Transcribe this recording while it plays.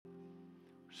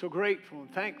So grateful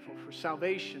and thankful for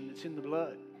salvation that's in the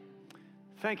blood.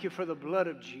 Thank you for the blood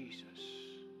of Jesus.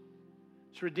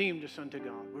 It's redeemed us unto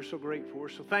God. We're so grateful. We're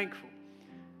so thankful.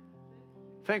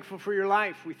 Thankful for your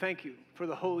life. We thank you for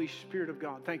the Holy Spirit of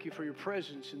God. Thank you for your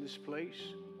presence in this place.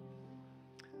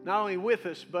 Not only with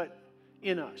us, but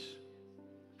in us.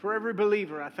 For every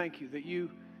believer, I thank you that you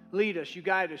lead us, you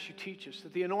guide us, you teach us,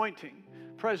 that the anointing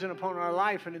present upon our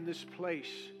life and in this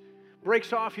place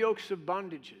breaks off yokes of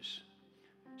bondages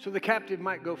so the captive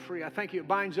might go free. I thank you it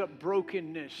binds up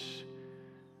brokenness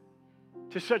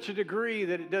to such a degree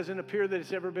that it doesn't appear that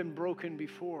it's ever been broken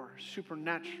before.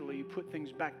 Supernaturally, you put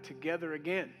things back together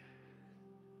again.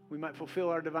 We might fulfill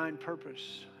our divine purpose.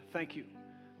 Thank you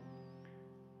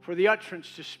for the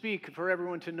utterance to speak, for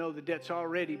everyone to know the debt's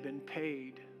already been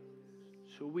paid,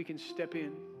 so we can step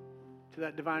in to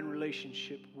that divine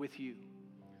relationship with you.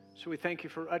 So we thank you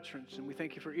for utterance, and we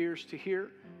thank you for ears to hear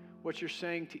what you're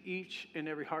saying to each and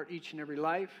every heart, each and every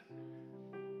life.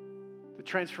 The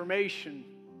transformation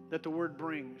that the Word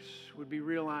brings would be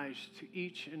realized to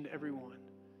each and every one,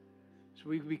 so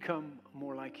we become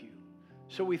more like you.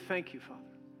 So we thank you, Father,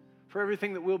 for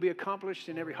everything that will be accomplished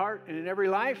in every heart and in every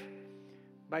life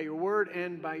by your Word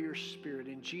and by your Spirit.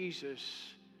 In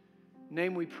Jesus'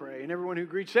 name we pray. And everyone who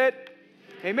agreed said,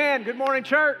 amen. Good morning,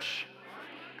 church.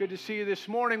 Good to see you this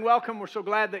morning. Welcome. We're so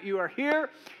glad that you are here.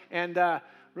 And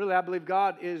really, I believe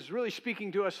God is really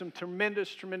speaking to us some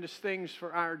tremendous, tremendous things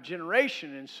for our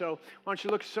generation. And so why don't you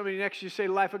look at somebody next to you and say,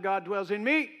 the life of God dwells in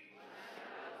me.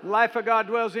 The life of God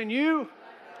dwells in you.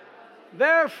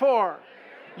 Therefore,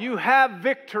 you have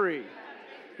victory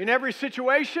in every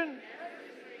situation,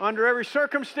 under every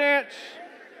circumstance,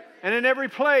 and in every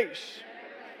place.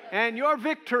 And your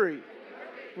victory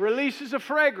releases a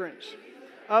fragrance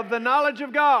of the knowledge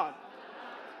of God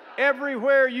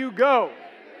everywhere you go.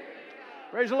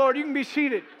 Praise the Lord. You can be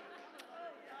seated.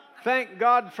 Thank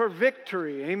God for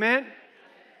victory. Amen.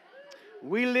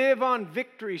 We live on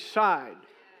victory's side.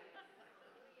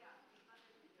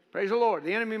 Praise the Lord.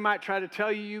 The enemy might try to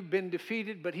tell you you've been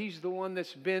defeated, but he's the one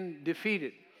that's been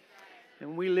defeated.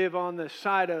 And we live on the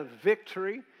side of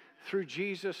victory through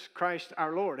Jesus Christ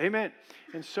our Lord. Amen.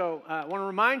 And so I want to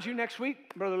remind you next week,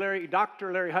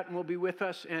 Dr. Larry Hutton will be with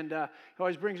us, and he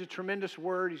always brings a tremendous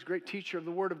word. He's a great teacher of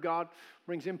the Word of God,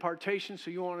 brings impartation,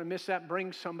 so you won't want to miss that.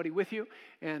 Bring somebody with you.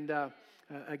 And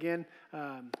again,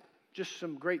 just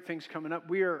some great things coming up.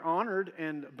 We are honored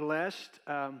and blessed.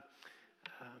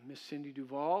 Miss Cindy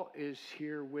Duvall is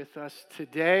here with us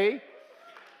today.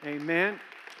 Amen.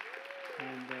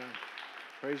 And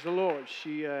praise the Lord.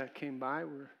 She came by.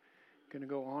 We're going to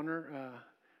go honor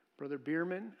Brother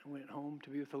Bierman. I went home to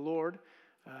be with the Lord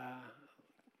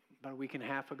about a week and a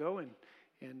half ago,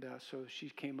 and so she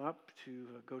came up to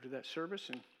go to that service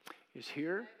and is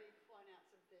here. Maybe point out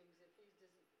some things if he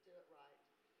doesn't do it right,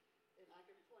 and I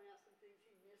can point out some things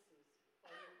he misses.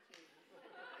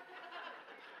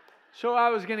 So I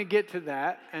was going to get to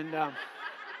that, and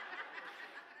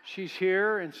she's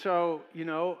here, and so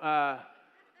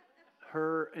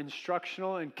her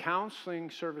instructional and counseling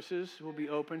services will be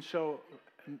open. So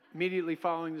immediately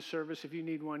following the service, if you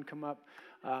need one, come up.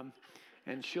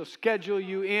 And she'll schedule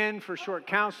you in for short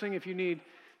counseling. If you need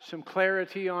some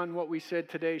clarity on what we said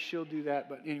today, she'll do that.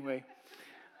 But anyway,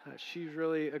 she's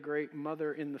really a great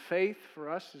mother in the faith for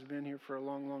us. Has been here for a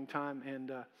long, long time. And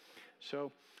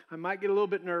so I might get a little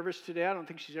bit nervous today. I don't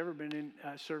think she's ever been in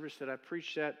a service that I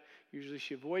preached at. Usually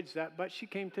she avoids that. But she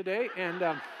came today,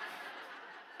 and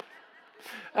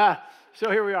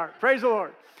so here we are. Praise the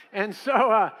Lord. And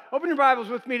so open your Bibles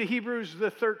with me to Hebrews,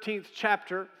 the 13th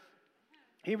chapter.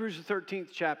 Hebrews, the 13th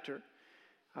chapter.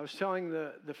 I was telling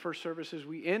the first service as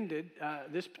we ended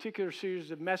this particular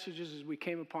series of messages as we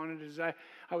came upon it, as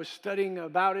I was studying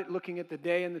about it, looking at the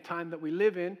day and the time that we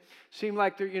live in. Seemed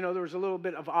like there was a little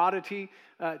bit of oddity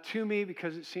to me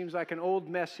because it seems like an old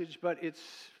message, but it's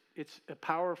a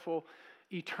powerful,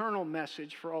 eternal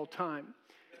message for all time.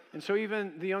 And so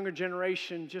even the younger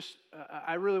generation,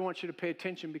 I really want you to pay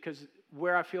attention, because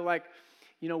where I feel like,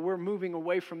 we're moving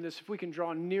away from this, if we can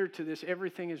draw near to this,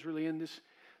 everything is really in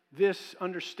this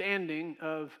understanding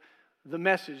of the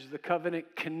message, the covenant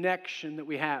connection that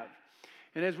we have.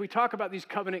 And as we talk about these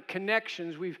covenant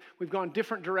connections, we've gone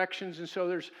different directions. And so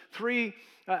there's three,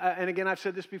 and again, I've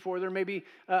said this before, there may be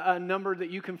a number that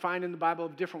you can find in the Bible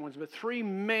of different ones, but three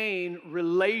main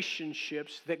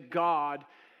relationships that God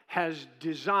has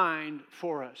designed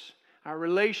for us. Our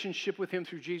relationship with Him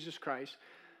through Jesus Christ,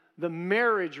 the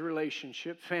marriage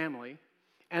relationship, family,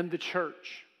 and the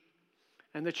church.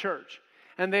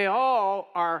 And they all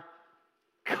are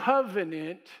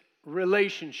covenant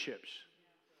relationships.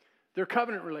 They're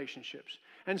covenant relationships.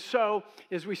 And so,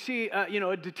 as we see,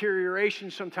 a deterioration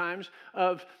sometimes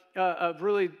of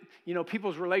really,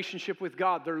 people's relationship with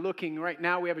God, they're looking right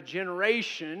now. We have a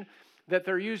generation that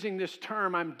they're using this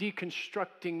term, I'm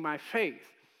deconstructing my faith.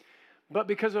 But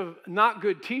because of not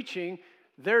good teaching,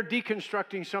 they're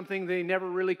deconstructing something they never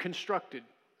really constructed.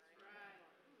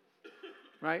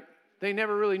 Right? They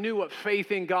never really knew what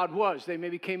faith in God was. They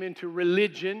maybe came into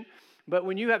religion, but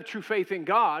when you have true faith in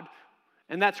God,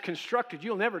 and that's constructed,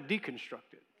 you'll never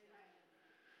deconstruct it.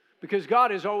 Because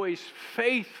God is always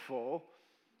faithful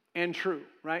and true,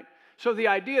 right? So the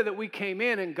idea that we came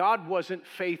in and God wasn't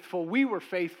faithful, we were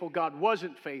faithful, God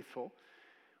wasn't faithful,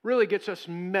 really gets us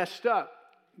messed up.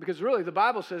 Because really the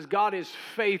Bible says God is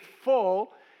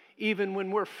faithful even when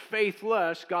we're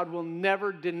faithless. God will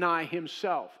never deny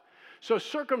himself. So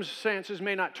circumstances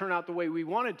may not turn out the way we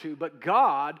wanted to, but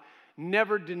God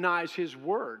never denies his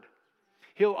word.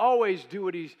 He'll always do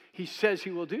what he says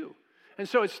he will do. And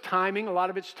so it's timing. A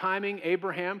lot of it's timing.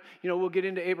 Abraham, we'll get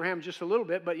into Abraham just a little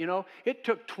bit, but it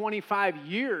took 25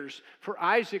 years for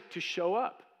Isaac to show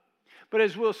up. But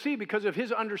as we'll see, because of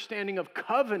his understanding of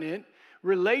covenant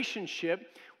relationship,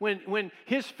 when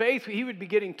his faith, he would be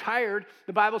getting tired,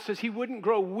 the Bible says he wouldn't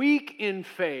grow weak in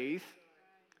faith,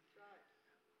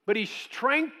 but he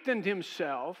strengthened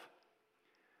himself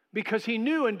because he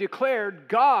knew and declared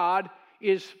God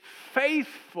is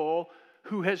faithful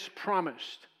who has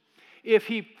promised. If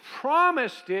he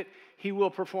promised it, he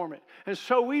will perform it. And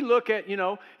so we look at,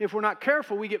 if we're not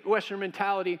careful, we get Western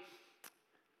mentality,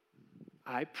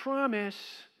 I promise,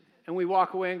 and we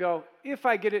walk away and go, if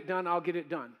I get it done, I'll get it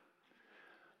done.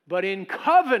 But in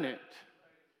covenant,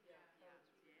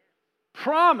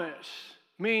 promise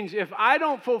means if I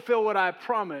don't fulfill what I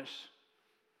promise,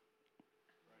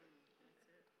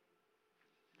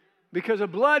 because a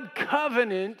blood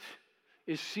covenant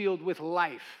is sealed with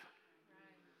life.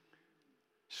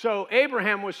 So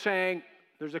Abraham was saying,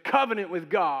 there's a covenant with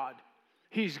God.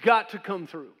 He's got to come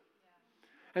through.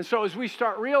 And so as we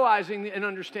start realizing and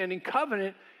understanding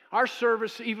covenant, our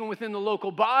service, even within the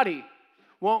local body,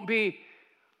 won't be,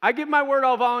 I give my word,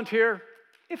 I'll volunteer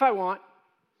if I want.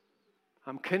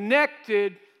 I'm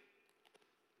connected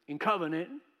in covenant,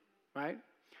 right?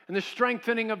 And the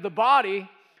strengthening of the body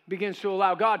begins to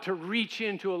allow God to reach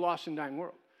into a lost and dying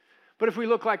world. But if we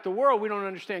look like the world, we don't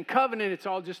understand covenant. It's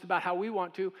all just about how we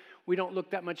want to. We don't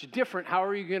look that much different. How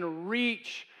are you going to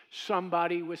reach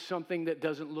somebody with something that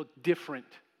doesn't look different?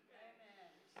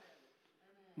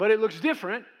 But it looks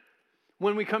different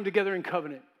when we come together in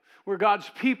covenant. We're God's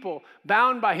people,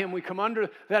 bound by him. We come under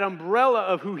that umbrella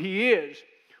of who he is.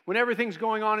 When everything's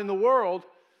going on in the world,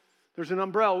 there's an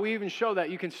umbrella. We even show that.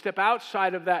 You can step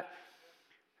outside of that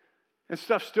and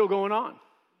stuff's still going on,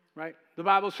 right? The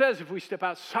Bible says if we step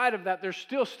outside of that, there's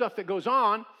still stuff that goes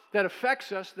on that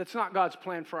affects us that's not God's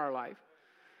plan for our life.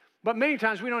 But many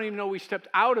times we don't even know we stepped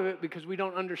out of it because we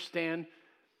don't understand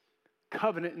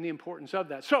covenant and the importance of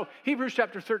that. So Hebrews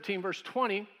chapter 13, verse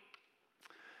 20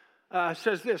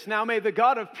 says this, now may the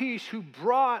God of peace who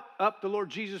brought up the Lord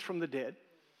Jesus from the dead,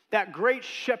 that great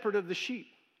shepherd of the sheep,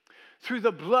 through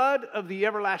the blood of the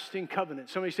everlasting covenant.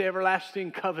 Somebody say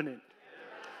everlasting covenant.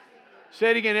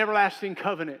 Say it again, everlasting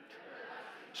covenant.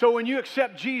 So when you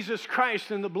accept Jesus Christ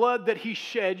and the blood that he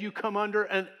shed, you come under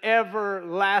an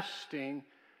everlasting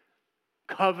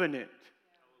covenant.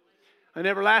 An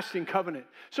everlasting covenant.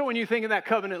 So when you think of that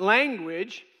covenant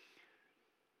language,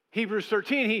 Hebrews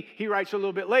 13, he writes a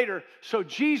little bit later, so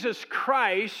Jesus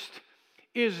Christ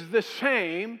is the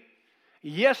same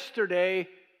yesterday,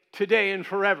 today, and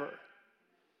forever.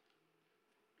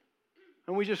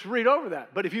 And we just read over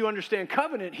that. But if you understand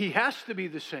covenant, he has to be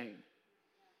the same.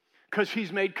 Because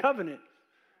he's made covenant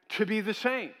to be the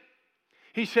same.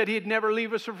 He said he'd never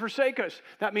leave us or forsake us.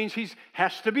 That means he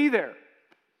has to be there.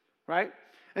 Right?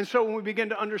 And so when we begin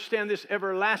to understand this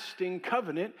everlasting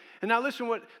covenant, and now listen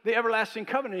what the everlasting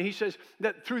covenant, he says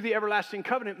that through the everlasting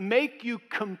covenant, make you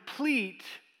complete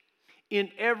in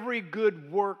every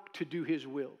good work to do his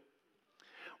will.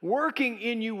 Working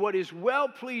in you what is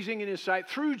well-pleasing in his sight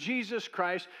through Jesus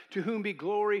Christ, to whom be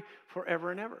glory forever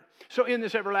and ever. So in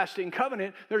this everlasting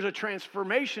covenant, there's a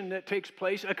transformation that takes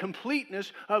place, a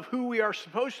completeness of who we are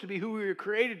supposed to be, who we were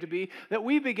created to be, that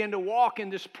we begin to walk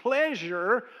in this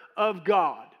pleasure of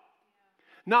God.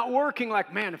 Not working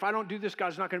like, man, if I don't do this,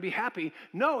 God's not going to be happy.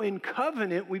 No, in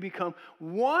covenant, we become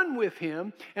one with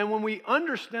him. And when we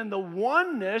understand the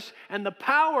oneness and the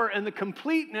power and the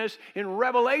completeness in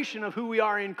revelation of who we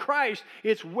are in Christ,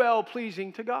 it's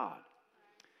well-pleasing to God.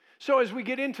 So as we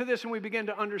get into this and we begin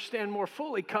to understand more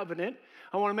fully covenant,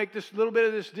 I want to make this little bit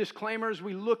of this disclaimer as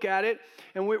we look at it,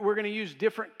 and we're going to use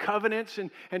different covenants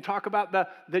and talk about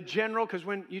the general, because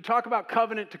when you talk about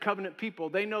covenant to covenant people,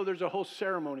 they know there's a whole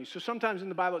ceremony. So sometimes in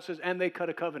the Bible it says, and they cut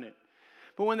a covenant.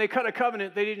 But when they cut a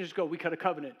covenant, they didn't just go, we cut a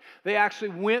covenant. They actually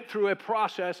went through a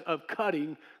process of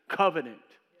cutting covenant.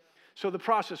 So the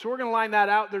process. So we're going to line that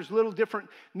out. There's little different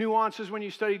nuances when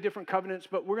you study different covenants,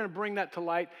 but we're going to bring that to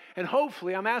light. And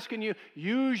hopefully, I'm asking you,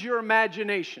 use your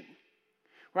imagination,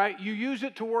 right? You use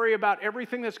it to worry about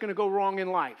everything that's going to go wrong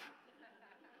in life.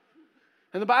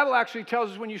 And the Bible actually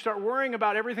tells us when you start worrying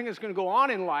about everything that's going to go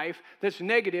on in life that's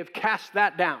negative, cast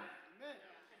that down.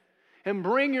 And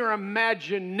bring your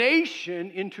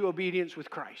imagination into obedience with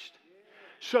Christ.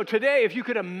 So today, if you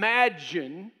could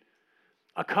imagine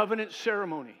a covenant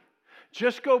ceremony,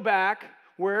 just go back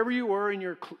wherever you were in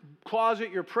your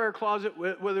closet, your prayer closet,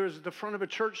 whether it's at the front of a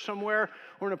church somewhere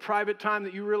or in a private time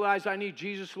that you realized I need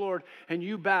Jesus, Lord, and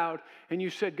you bowed and you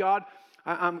said, God,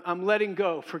 I'm letting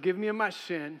go. Forgive me of my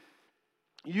sin.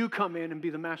 You come in and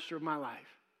be the master of my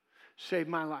life. Save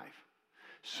my life.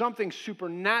 Something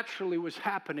supernaturally was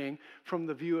happening from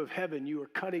the view of heaven. You were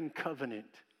cutting covenant.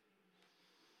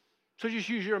 So just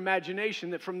use your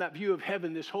imagination that from that view of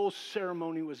heaven, this whole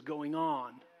ceremony was going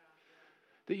on.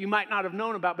 That you might not have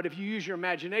known about, but if you use your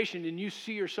imagination and you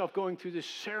see yourself going through this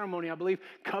ceremony, I believe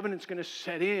covenant's going to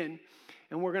set in,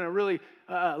 and we're going to really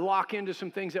lock into some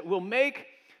things that will make,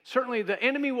 certainly the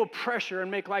enemy will pressure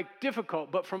and make life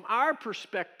difficult, but from our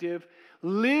perspective,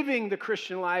 living the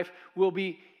Christian life will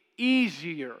be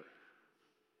easier.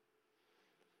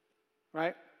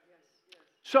 Right? Yes.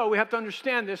 So we have to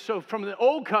understand this. So from the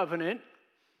Old Covenant,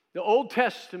 the Old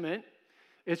Testament,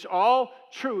 it's all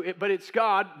true, but it's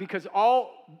God, because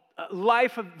all the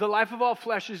life of all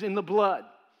flesh is in the blood.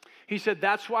 He said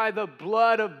that's why the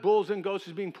blood of bulls and goats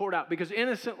is being poured out, because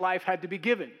innocent life had to be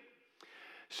given.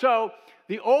 So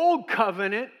the Old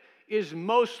Covenant is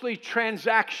mostly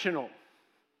transactional.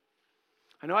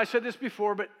 I know I said this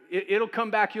before, but it'll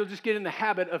come back. You'll just get in the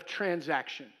habit of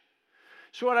transaction.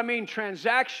 So what I mean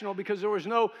transactional, because there was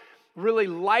no really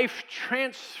life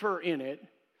transfer in it.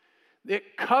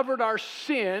 It covered our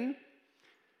sin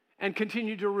and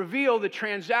continued to reveal the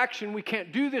transaction. We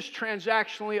can't do this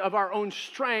transactionally of our own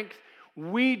strength.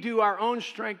 We do our own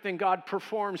strength and God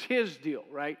performs His deal,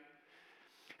 right?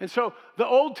 And so the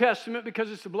Old Testament,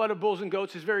 because it's the blood of bulls and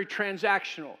goats, is very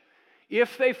transactional.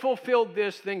 If they fulfilled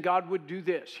this, then God would do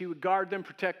this. He would guard them,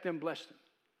 protect them, bless them.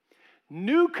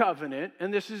 New covenant,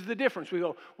 and this is the difference. We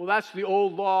go, well, that's the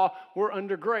old law. We're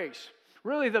under grace.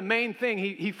 Really, the main thing,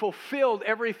 he fulfilled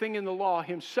everything in the law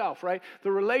himself, right?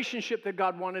 The relationship that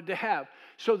God wanted to have.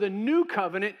 So the new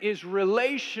covenant is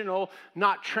relational,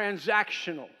 not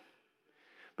transactional.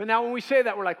 But now when we say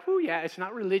that, we're like, oh yeah, it's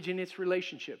not religion, it's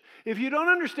relationship. If you don't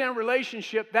understand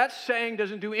relationship, that saying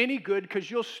doesn't do any good, because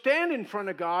you'll stand in front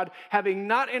of God having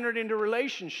not entered into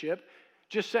relationship,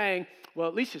 just saying, well,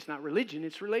 at least it's not religion,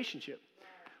 it's relationship.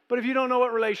 But if you don't know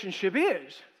what relationship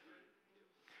is,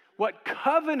 what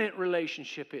covenant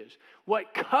relationship is,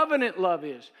 what covenant love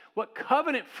is, what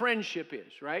covenant friendship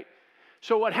is, right?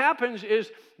 So what happens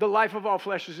is the life of all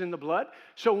flesh is in the blood.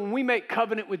 So when we make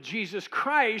covenant with Jesus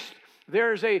Christ,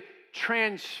 there's a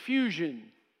transfusion.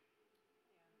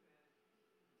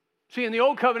 See, in the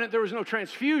old covenant, there was no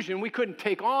transfusion. We couldn't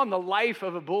take on the life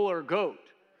of a bull or a goat.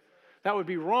 That would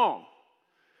be wrong.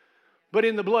 But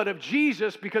in the blood of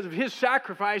Jesus, because of His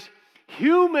sacrifice,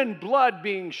 human blood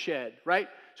being shed, right?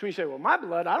 So when you say, well, my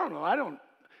blood, I don't know.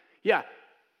 Yeah,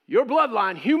 your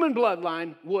bloodline, human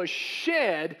bloodline, was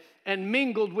shed and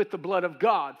mingled with the blood of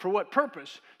God. For what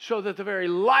purpose? So that the very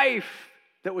life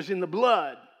that was in the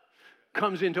blood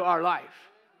comes into our life.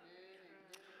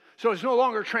 So it's no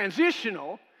longer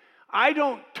transitional. I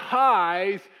don't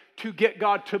tithe to get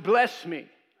God to bless me.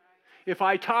 If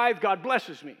I tithe, God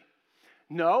blesses me.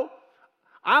 No,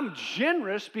 I'm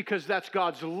generous because that's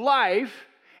God's life,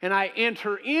 and I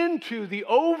enter into the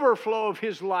overflow of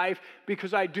His life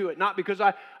because I do it. Not because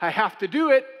I have to do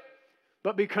it,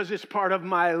 but because it's part of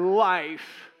my life.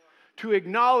 To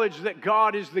acknowledge that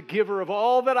God is the giver of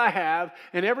all that I have,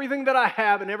 and everything that I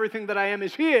have and everything that I am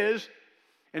is His,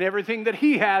 and everything that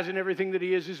He has and everything that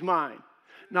He is mine.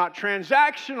 Not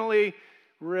transactionally,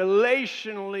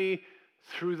 relationally,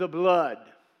 through the blood.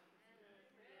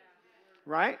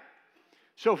 Right?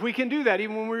 So if we can do that,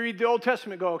 even when we read the Old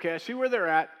Testament, go, okay, I see where they're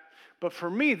at, but for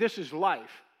me, this is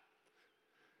life.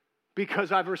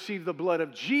 Because I've received the blood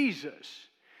of Jesus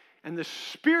and the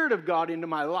Spirit of God into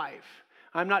my life.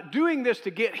 I'm not doing this to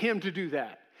get Him to do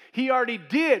that. He already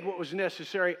did what was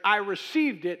necessary. I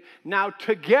received it. Now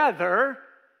together,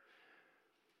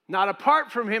 not apart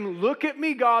from Him, look at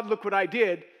me, God, look what I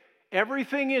did.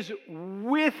 Everything is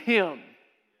with him.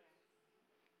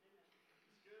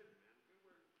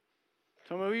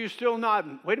 Some of you are still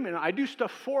nodding. Wait a minute, I do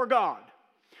stuff for God.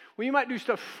 Well, you might do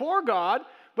stuff for God,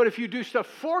 but if you do stuff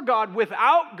for God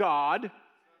without God,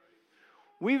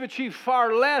 we've achieved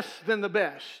far less than the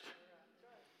best.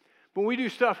 But we do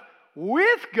stuff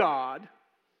with God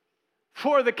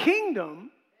for the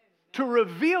kingdom to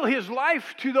reveal his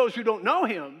life to those who don't know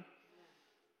him.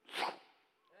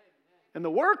 And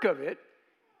the work of it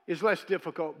is less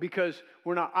difficult because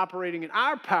we're not operating in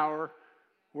our power,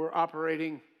 we're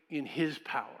operating in his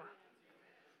power.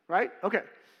 Right? Okay.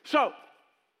 So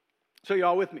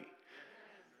y'all with me?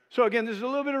 So again, this is a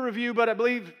little bit of review, but I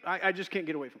believe I just can't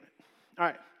get away from it. All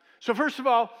right. So first of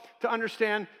all, to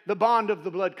understand the bond of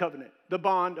the blood covenant, the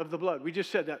bond of the blood. We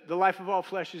just said that. The life of all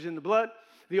flesh is in the blood.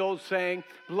 The old saying,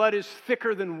 blood is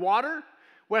thicker than water.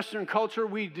 Western culture,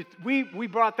 we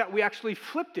brought that, we actually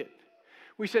flipped it.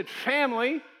 We said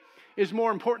family is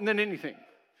more important than anything.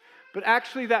 But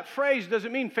actually that phrase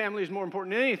doesn't mean family is more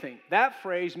important than anything. That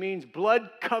phrase means blood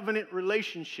covenant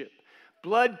relationship.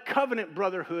 Blood covenant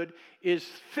brotherhood is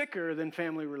thicker than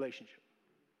family relationship.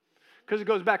 Because it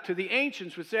goes back to the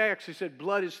ancients, which they actually said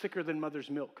blood is thicker than mother's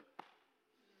milk.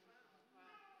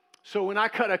 So when I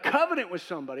cut a covenant with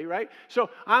somebody, right? So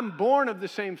I'm born of the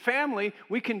same family.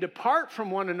 We can depart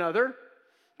from one another,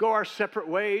 go our separate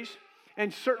ways.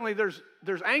 And certainly there's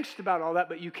angst about all that,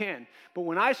 but you can. But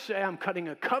when I say I'm cutting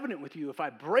a covenant with you, if I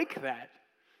break that,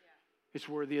 it's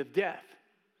worthy of death.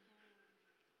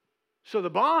 So the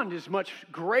bond is much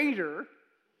greater.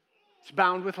 It's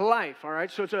bound with life, all right?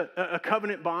 So it's a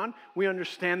covenant bond. We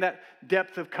understand that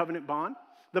depth of covenant bond.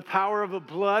 The power of the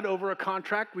blood over a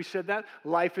contract, we said that.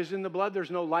 Life is in the blood. There's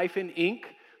no life in ink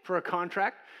for a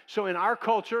contract. So in our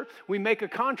culture, we make a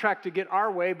contract to get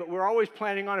our way, but we're always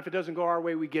planning on if it doesn't go our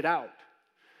way, we get out.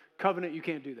 Covenant, you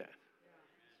can't do that.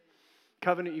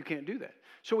 Covenant, you can't do that.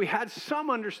 So we had some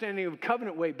understanding of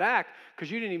covenant way back because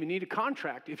you didn't even need a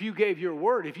contract. If you gave your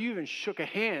word, if you even shook a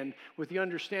hand with the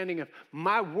understanding of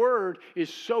my word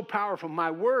is so powerful,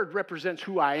 my word represents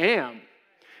who I am.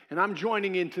 And I'm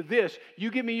joining into this.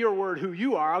 You give me your word who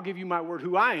you are, I'll give you my word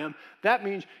who I am. That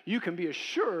means you can be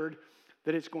assured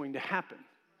that it's going to happen.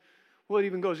 Well, it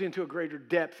even goes into a greater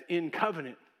depth in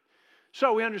covenant.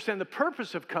 So we understand the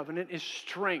purpose of covenant is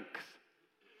strength.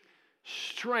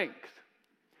 Strength.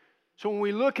 So when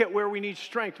we look at where we need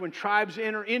strength, when tribes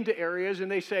enter into areas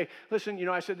and they say, listen,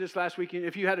 I said this last week,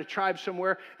 if you had a tribe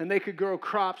somewhere and they could grow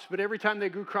crops, but every time they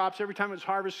grew crops, every time it was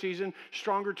harvest season,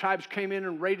 stronger tribes came in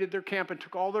and raided their camp and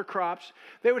took all their crops,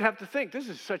 they would have to think, this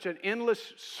is such an endless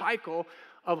cycle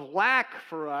of lack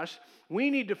for us.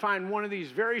 We need to find one of these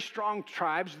very strong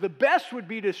tribes. The best would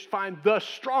be to find the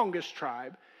strongest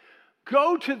tribe.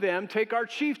 Go to them, take our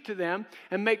chief to them,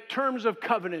 and make terms of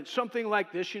covenant. Something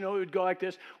like this, it would go like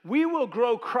this. We will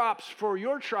grow crops for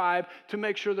your tribe to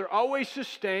make sure they're always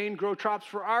sustained, grow crops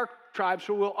for our tribe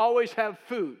so we'll always have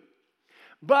food.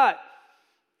 But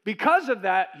because of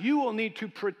that, you will need to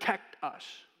protect us.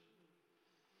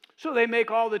 So they make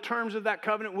all the terms of that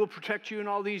covenant. We'll protect you in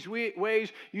all these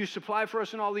ways. You supply for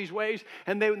us in all these ways.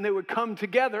 And they would come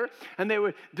together and they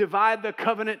would divide the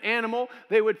covenant animal.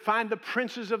 They would find the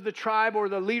princes of the tribe or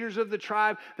the leaders of the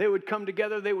tribe. They would come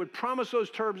together. They would promise those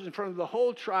terms in front of the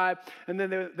whole tribe. And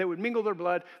then they would mingle their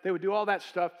blood. They would do all that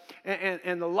stuff.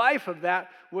 And the life of that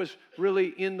was really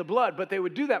in the blood. But they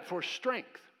would do that for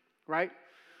strength, right?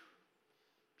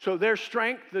 So their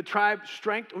strength, the tribe's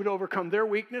strength would overcome their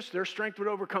weakness. Their strength would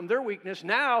overcome their weakness.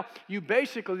 Now,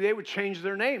 they would change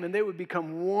their name and they would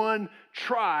become one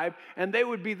tribe and they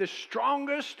would be the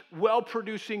strongest,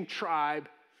 well-producing tribe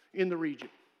in the region.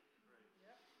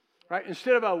 Right?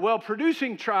 Instead of a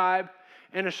well-producing tribe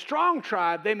and a strong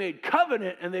tribe, they made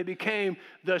covenant and they became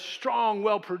the strong,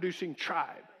 well-producing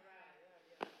tribe.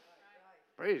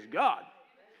 Praise God.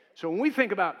 So when we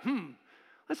think about,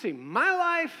 let's see, my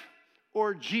life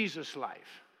or Jesus'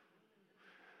 life?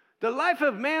 The life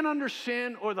of man under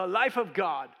sin or the life of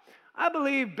God? I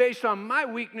believe based on my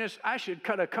weakness, I should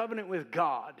cut a covenant with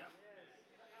God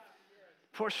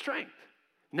for strength.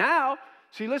 Now,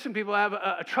 see, listen, people have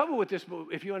a trouble with this, but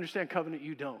if you understand covenant,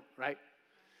 you don't, right?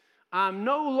 I'm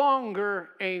no longer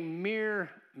a mere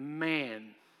man.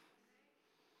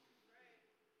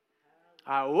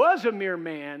 I was a mere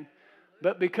man,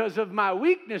 but because of my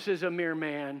weakness as a mere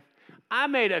man, I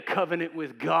made a covenant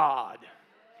with God.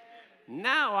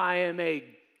 Now I am a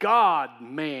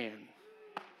God-man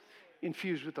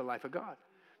infused with the life of God.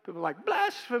 People are like,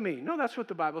 blasphemy. No, that's what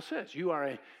the Bible says. You are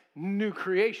a new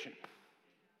creation.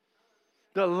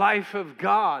 The life of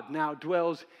God now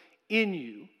dwells in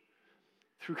you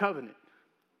through covenant.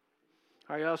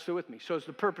 Are y'all still with me? So it's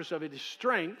the purpose of it is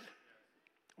strength,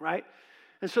 right?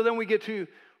 And so then we get to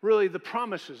really the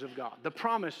promises of God, the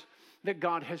promise that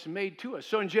God has made to us.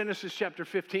 So in Genesis chapter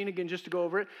 15, again, just to go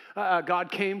over it,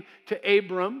 God came to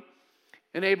Abram,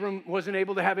 and Abram wasn't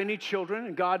able to have any children,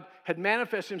 and God had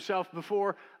manifested himself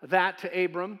before that to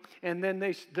Abram, and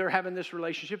then they're having this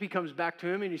relationship. He comes back to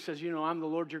him, and he says, you know, I'm the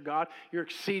Lord your God, your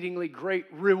exceedingly great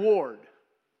reward.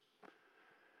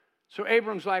 So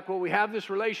Abram's like, well, we have this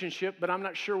relationship, but I'm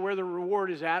not sure where the reward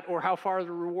is at or how far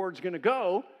the reward's going to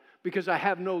go because I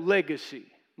have no legacy.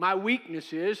 My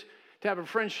weakness is to have a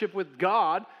friendship with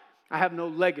God. I have no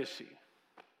legacy.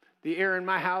 The heir in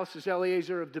my house is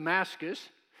Eliezer of Damascus.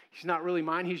 He's not really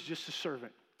mine. He's just a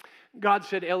servant. God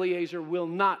said Eliezer will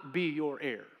not be your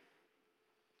heir,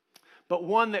 but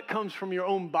one that comes from your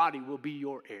own body will be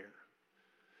your heir.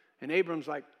 And Abram's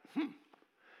like,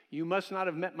 you must not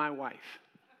have met my wife.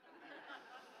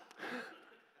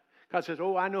 God says,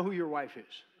 oh, I know who your wife is.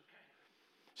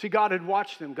 See, God had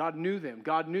watched them. God knew them.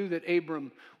 God knew that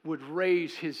Abram would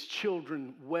raise his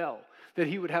children well, that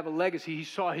he would have a legacy. He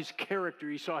saw his character.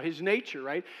 He saw his nature,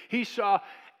 right? He saw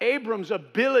Abram's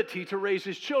ability to raise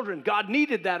his children. God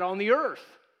needed that on the earth.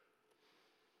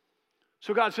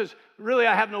 So God says, really,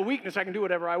 I have no weakness. I can do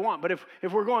whatever I want. But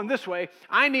if we're going this way,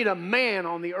 I need a man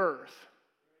on the earth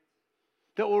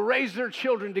that will raise their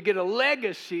children to get a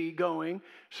legacy going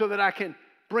so that I can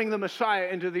bring the Messiah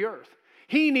into the earth.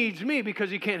 He needs me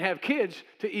because he can't have kids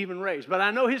to even raise. But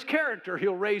I know his character.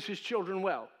 He'll raise his children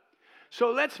well.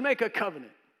 So let's make a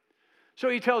covenant. So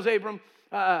he tells Abram,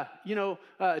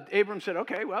 Abram said,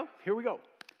 okay, well, here we go.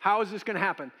 How is this going to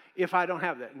happen if I don't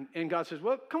have that? And God says,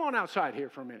 well, come on outside here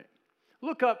for a minute.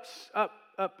 Look up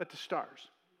at the stars.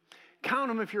 Count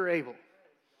them if you're able.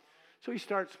 So he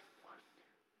starts,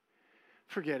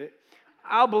 forget it.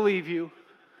 I'll believe you.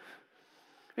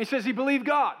 And he says he believed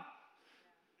God.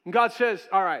 And God says,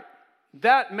 all right,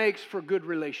 that makes for good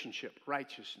relationship,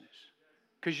 righteousness,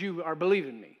 because you are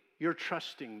believing me. You're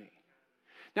trusting me.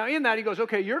 Now in that he goes,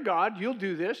 okay, you're God, you'll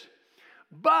do this,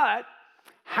 but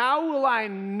how will I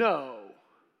know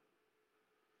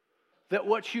that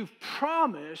what you've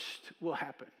promised will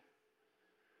happen?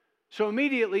 So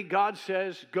immediately God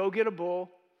says, go get a bull,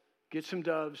 get some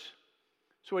doves.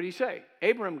 So what did he say?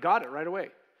 Abram got it right away.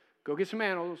 Go get some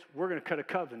animals, we're going to cut a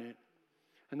covenant.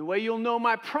 And the way you'll know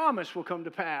my promise will come to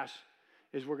pass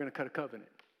is we're going to cut a covenant.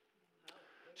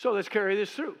 So let's carry this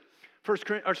through. 2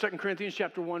 Corinthians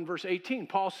chapter 1, verse 18.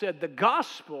 Paul said, the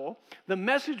gospel, the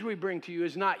message we bring to you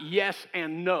is not yes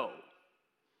and no,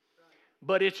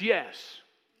 but it's yes.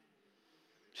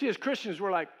 See, as Christians,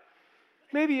 we're like,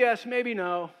 maybe yes, maybe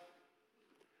no.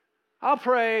 I'll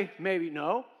pray, maybe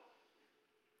no.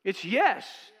 It's yes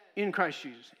in Christ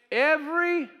Jesus.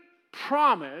 Every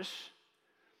promise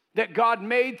that God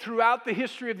made throughout the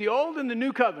history of the Old and the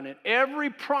New Covenant, every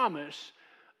promise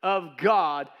of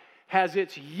God has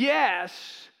its yes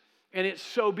and its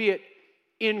so be it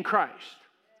in Christ.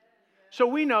 So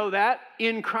we know that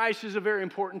in Christ is a very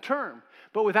important term.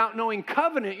 But without knowing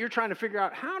covenant, you're trying to figure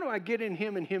out, how do I get in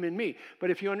him and him in me?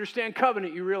 But if you understand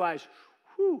covenant, you realize,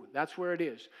 that's where it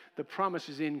is. The promise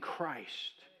is in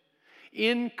Christ.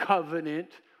 In covenant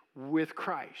with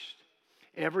Christ.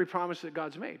 Every promise that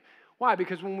God's made. Why?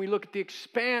 Because when we look at the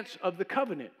expanse of the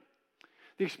covenant,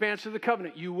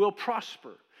 you will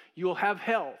prosper. You'll have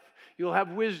health. You'll have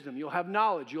wisdom. You'll have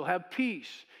knowledge. You'll have peace.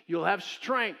 You'll have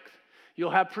strength. You'll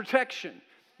have protection.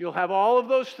 You'll have all of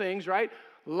those things, right?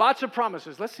 Lots of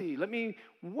promises. Let's see.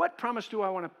 What promise do I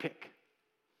want to pick?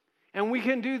 And we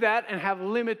can do that and have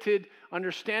limited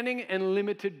understanding and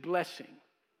limited blessing.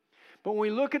 But when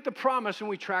we look at the promise and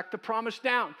we track the promise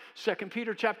down, 2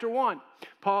 Peter chapter 1,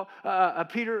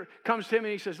 Peter comes to him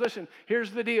and he says, listen, here's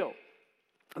the deal.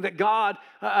 That God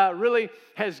really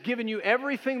has given you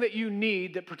everything that you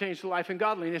need that pertains to life and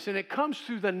godliness. And it comes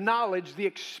through the knowledge, the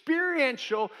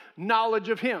experiential knowledge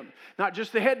of him. Not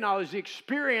just the head knowledge, the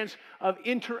experience of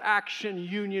interaction,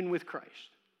 union with Christ.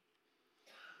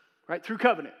 Right? Through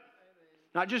covenant.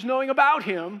 Not just knowing about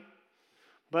him,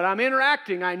 but I'm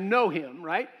interacting, I know him,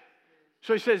 right?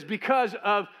 So he says, because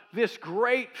of this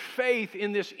great faith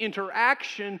in this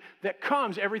interaction that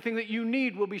comes, everything that you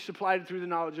need will be supplied through the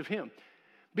knowledge of him.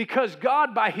 Because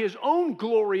God, by his own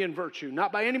glory and virtue,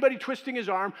 not by anybody twisting his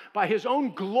arm, by his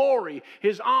own glory,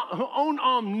 his own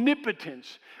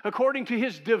omnipotence, according to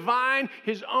his divine,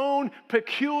 his own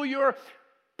peculiar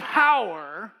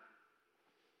power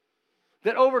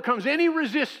that overcomes any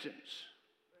resistance,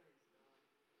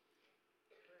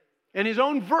 and his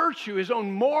own virtue, his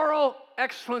own moral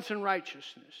excellence and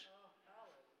righteousness,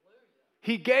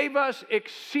 he gave us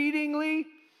exceedingly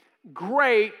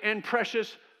great and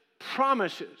precious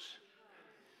promises.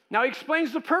 Now, he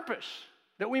explains the purpose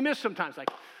that we miss sometimes, like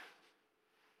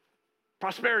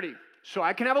prosperity. So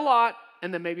I can have a lot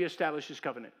and then maybe establish his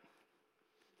covenant.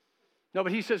 No,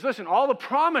 but he says, listen, all the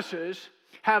promises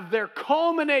have their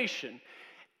culmination.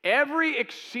 Every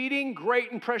exceeding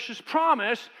great and precious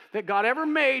promise that God ever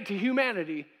made to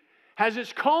humanity has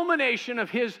its culmination of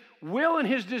his will and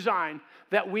his design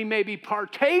that we may be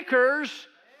partakers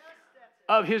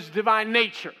of his divine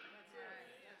nature.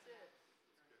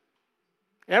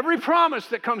 Every promise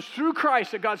that comes through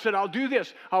Christ that God said, I'll do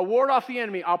this, I'll ward off the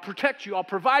enemy, I'll protect you, I'll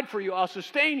provide for you, I'll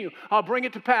sustain you, I'll bring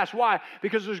it to pass. Why?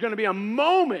 Because there's going to be a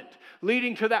moment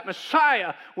leading to that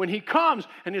Messiah when he comes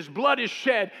and his blood is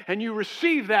shed and you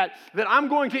receive that I'm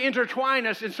going to intertwine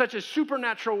us in such a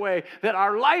supernatural way that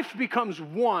our life becomes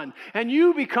one and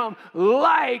you become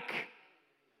like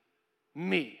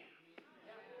me.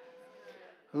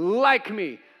 Like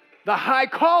me. The high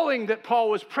calling that Paul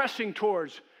was pressing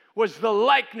towards was the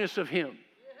likeness of him.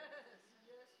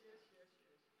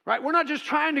 Right? We're not just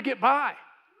trying to get by.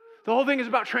 The whole thing is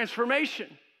about transformation.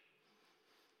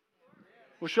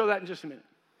 We'll show that in just a minute.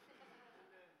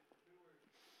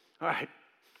 All right.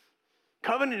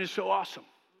 Covenant is so awesome.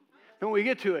 And when we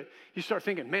get to it, you start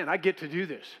thinking, man, I get to do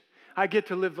this. I get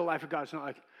to live the life of God. It's not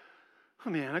like, oh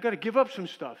man, I got to give up some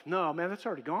stuff. No, man, that's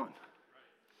already gone.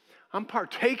 I'm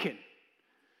partaking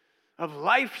of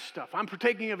life stuff. I'm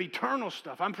partaking of eternal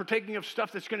stuff. I'm partaking of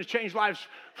stuff that's going to change lives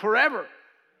forever.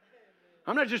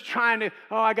 I'm not just trying to,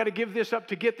 I got to give this up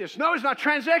to get this. No, it's not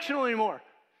transactional anymore.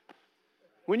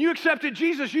 When you accepted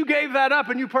Jesus, you gave that up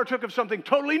and you partook of something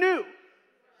totally new.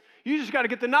 You just got to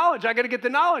get the knowledge. I got to get the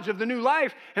knowledge of the new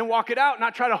life and walk it out,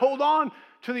 not try to hold on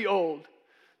to the old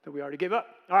that we already gave up.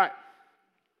 All right.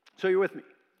 So you're with me.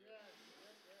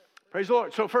 Praise the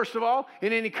Lord. So first of all,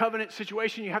 in any covenant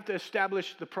situation, you have to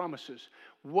establish the promises.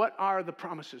 What are the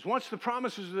promises? Once the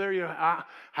promises are there,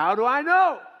 how do I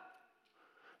know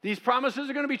these promises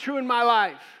are going to be true in my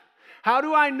life? How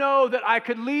do I know that I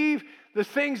could leave the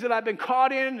things that I've been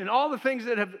caught in and all the things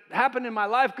that have happened in my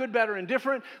life, good, better, and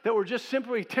different, that were just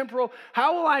simply temporal?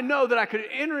 How will I know that I could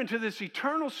enter into this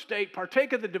eternal state,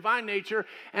 partake of the divine nature,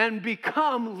 and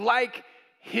become like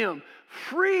him,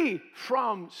 free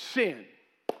from sin?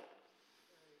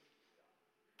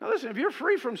 Now listen, if you're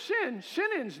free from sin,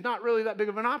 sinning's not really that big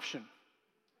of an option.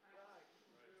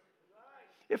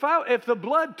 If the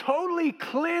blood totally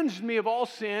cleansed me of all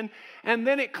sin, and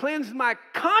then it cleansed my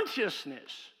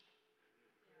consciousness,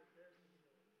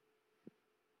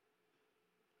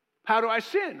 how do I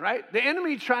sin, right? The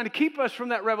enemy's trying to keep us from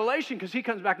that revelation because he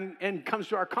comes back and comes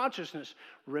to our consciousness.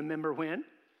 Remember when?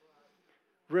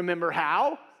 Remember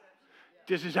how?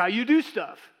 This is how you do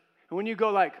stuff. And when you go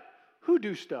like, who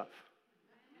do stuff?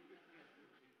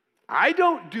 I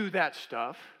don't do that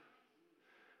stuff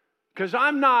because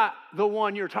I'm not the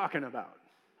one you're talking about.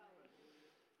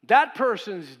 That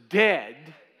person's dead.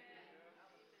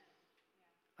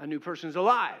 A new person's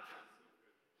alive.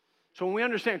 So when we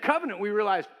understand covenant, we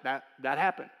realize that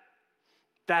happened.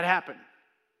 That happened.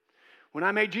 When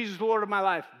I made Jesus the Lord of my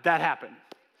life, that happened.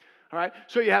 All right?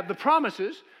 So you have the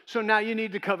promises. So now you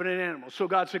need the covenant animals. So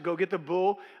God said, go get the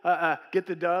bull, get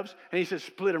the doves. And he said,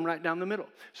 split them right down the middle.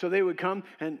 So they would come,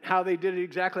 and how they did it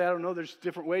exactly, I don't know. There's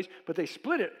different ways. But they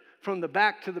split it from the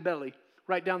back to the belly,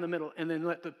 right down the middle, and then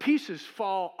let the pieces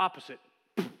fall opposite.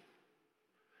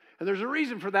 And there's a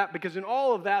reason for that, because in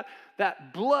all of that,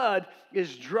 that blood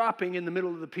is dropping in the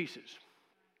middle of the pieces.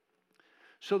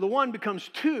 So the one becomes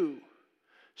two,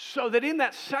 so that in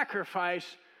that sacrifice,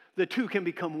 the two can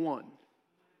become one.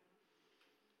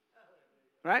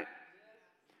 Right?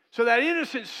 So that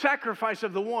innocent sacrifice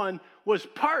of the one was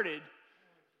parted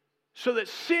so that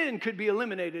sin could be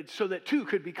eliminated, so that two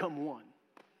could become one.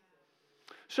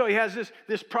 So he has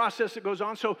this process that goes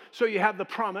on. So you have the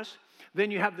promise,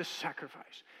 then you have the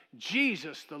sacrifice.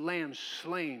 Jesus, the Lamb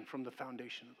slain from the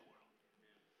foundation of the world.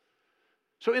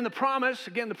 So in the promise,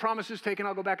 again, the promise is taken.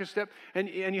 I'll go back a step. And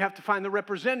you have to find the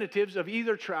representatives of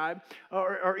either tribe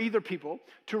or either people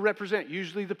to represent.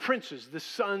 Usually the princes, the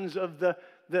sons of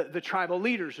the tribal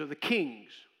leaders or the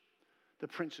kings, the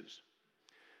princes.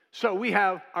 So we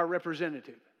have our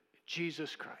representative,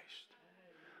 Jesus Christ,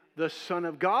 the Son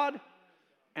of God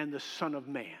and the Son of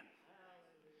Man.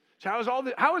 So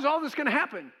how is all this going to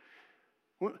happen?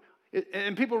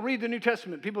 And people read the New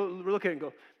Testament. People look at it and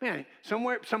go, man,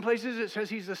 some places it says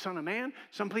he's the Son of Man.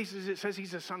 Some places it says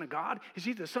he's the Son of God. Is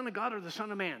he the Son of God or the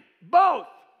Son of Man? Both.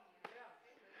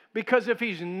 Because if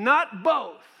he's not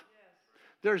both,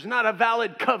 there's not a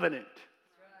valid covenant.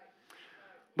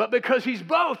 But because he's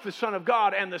both the Son of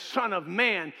God and the Son of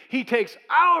Man, he takes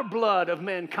our blood of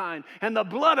mankind and the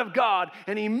blood of God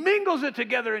and he mingles it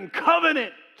together in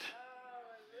covenant.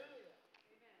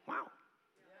 Wow.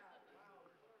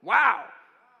 Wow.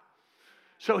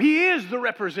 So he is the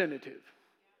representative.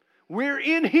 We're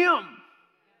in him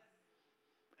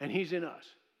and he's in us.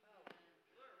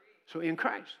 So in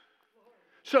Christ.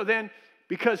 So then,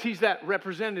 because he's that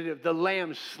representative, the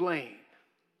lamb slain,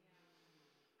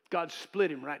 God split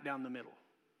him right down the middle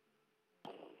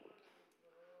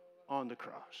on the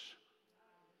cross.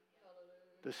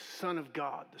 The Son of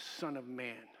God, the Son of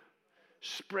Man,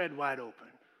 spread wide open.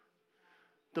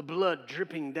 The blood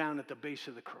dripping down at the base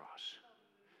of the cross.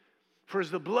 For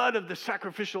as the blood of the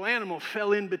sacrificial animal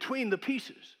fell in between the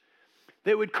pieces,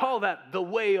 they would call that the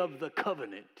way of the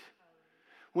covenant.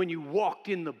 When you walked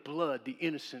in the blood, the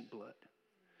innocent blood.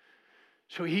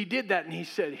 So he did that and he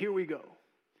said, here we go.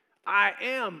 I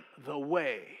am the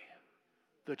way,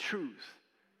 the truth,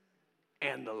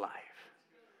 and the life.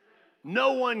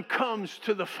 No one comes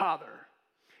to the Father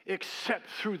except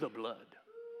through the blood.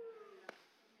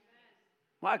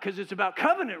 Why? Because it's about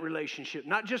covenant relationship,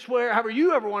 not just wherever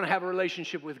you ever want to have a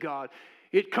relationship with God.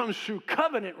 It comes through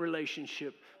covenant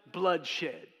relationship,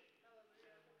 bloodshed.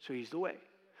 So he's the way.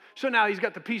 So now he's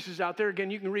got the pieces out there.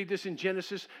 Again, you can read this in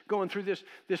Genesis, going through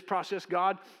this process.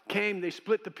 God came, they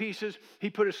split the pieces. He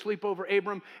put a sleep over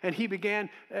Abram, and he began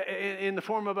in the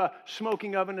form of a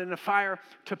smoking oven and a fire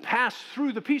to pass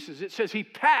through the pieces. It says he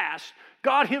passed,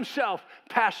 God himself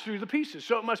passed through the pieces.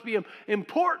 So it must be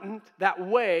important, that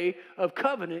way of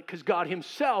covenant, because God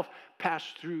himself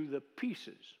passed through the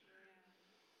pieces.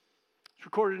 It's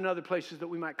recorded in other places that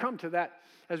we might come to that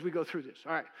as we go through this.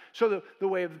 All right, so the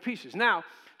way of the pieces. Now,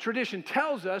 tradition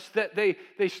tells us that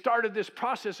they started this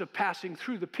process of passing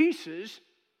through the pieces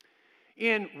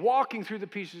in walking through the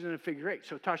pieces in a figure eight.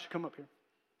 So Tasha, come up here.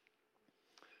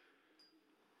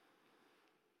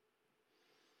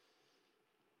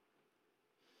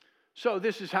 So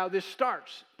this is how this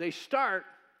starts. They start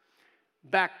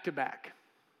back to back.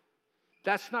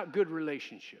 That's not good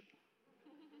relationship.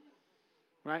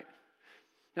 Right?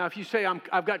 Now, if you say,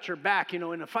 I've got your back, in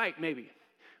a fight, maybe.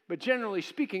 But generally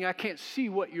speaking, I can't see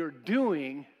what you're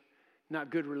doing,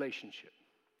 not good relationship.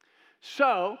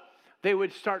 So they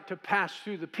would start to pass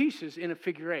through the pieces in a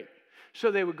figure eight.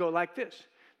 So they would go like this.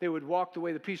 They would walk the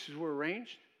way the pieces were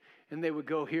arranged, and they would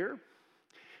go here,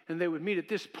 and they would meet at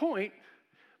this point,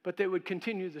 but they would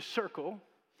continue the circle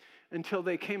until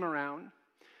they came around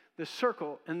the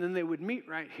circle, and then they would meet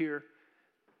right here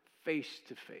face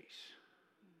to face.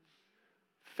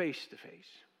 Face to face.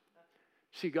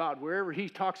 See, God, wherever he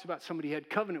talks about somebody he had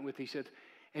covenant with, he said,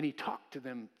 and he talked to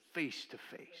them face to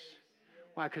face.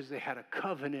 Why? Because they had a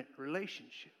covenant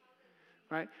relationship.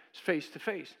 Right? It's face to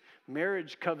face.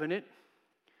 Marriage covenant,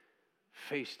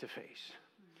 face to face.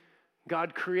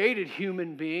 God created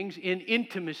human beings in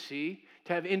intimacy,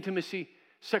 to have intimacy,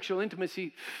 sexual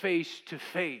intimacy, face to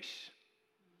face.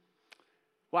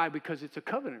 Why? Because it's a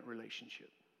covenant relationship.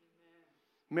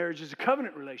 Marriage is a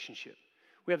covenant relationship.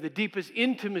 We have the deepest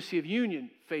intimacy of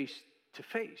union face to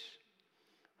face,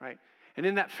 right? And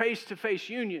in that face-to-face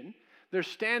union, they're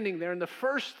standing there, and the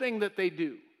first thing that they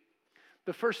do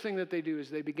is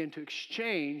they begin to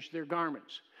exchange their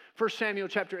garments. 1 Samuel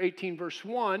chapter 18, verse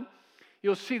 1,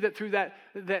 you'll see that through that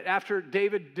after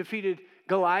David defeated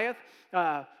Goliath,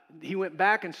 he went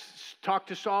back and talked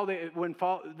to Saul. When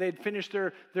they'd finished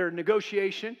their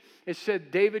negotiation, it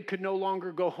said David could no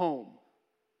longer go home.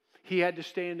 He had to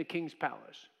stay in the king's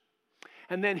palace.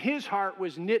 And then his heart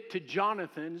was knit to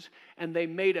Jonathan's, and they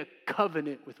made a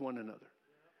covenant with one another.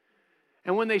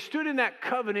 And when they stood in that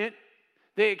covenant,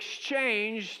 they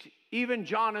exchanged, even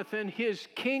Jonathan, his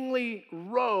kingly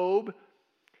robe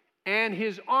and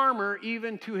his armor,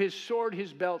 even to his sword,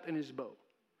 his belt, and his bow.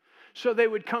 So they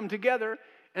would come together,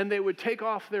 and they would take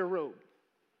off their robe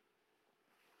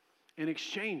and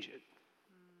exchange it.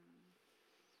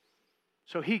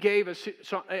 So he gave us,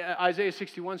 Isaiah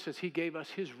 61 says he gave us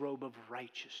his robe of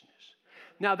righteousness.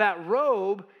 Now that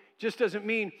robe just doesn't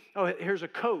mean, oh, here's a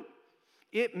coat.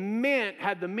 It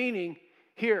had the meaning,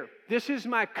 here, this is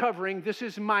my covering, this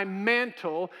is my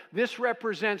mantle, this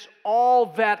represents all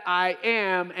that I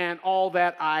am and all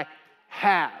that I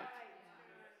have.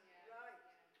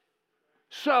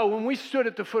 So when we stood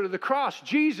at the foot of the cross,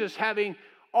 Jesus, having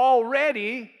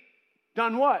already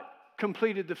done what?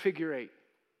 Completed the figure eight.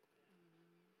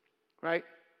 Right?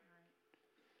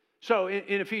 So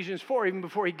in Ephesians 4, even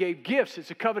before he gave gifts,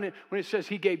 it's a covenant. When it says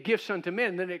he gave gifts unto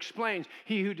men, then it explains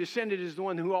he who descended is the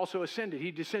one who also ascended. He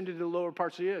descended to the lower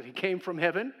parts of the earth. He came from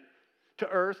heaven to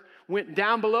earth, went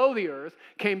down below the earth,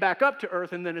 came back up to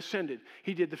earth, and then ascended.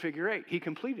 He did the figure 8. He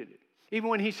completed it. Even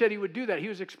when he said he would do that, he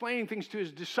was explaining things to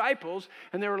his disciples,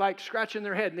 and they were like scratching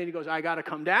their head. And then he goes, I got to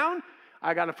come down,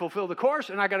 I got to fulfill the course,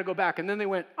 and I got to go back. And then they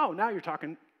went, oh, now you're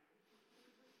talking.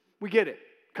 We get it.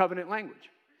 Covenant language.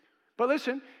 But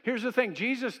listen, here's the thing.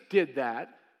 Jesus did that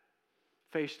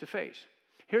face to face.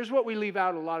 Here's what we leave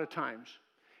out a lot of times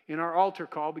in our altar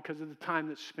call because of the time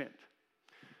that's spent.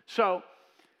 So,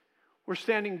 we're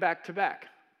standing back to back.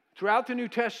 Throughout the New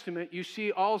Testament, you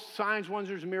see all signs,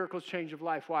 wonders, and miracles, change of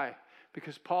life. Why?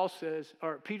 Because Paul says,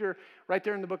 or Peter, right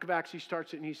there in the book of Acts, he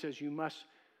starts it and he says, you must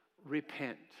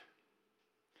repent.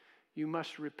 You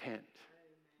must repent.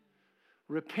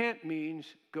 Repent means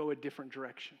go a different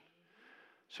direction.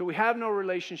 So we have no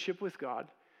relationship with God.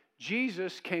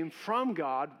 Jesus came from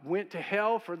God, went to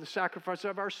hell for the sacrifice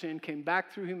of our sin, came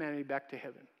back through humanity back to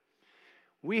heaven.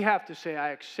 We have to say,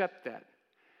 I accept that.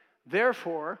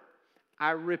 Therefore,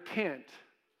 I repent.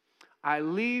 I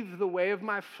leave the way of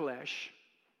my flesh.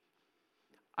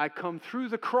 I come through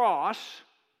the cross,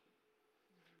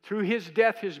 through his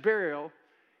death, his burial,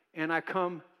 and I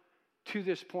come to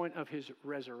this point of his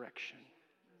resurrection.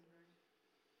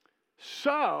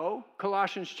 So,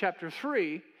 Colossians chapter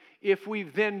 3, if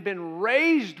we've then been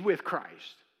raised with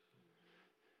Christ.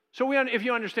 So if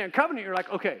you understand covenant, you're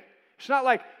like, okay, it's not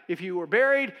like if you were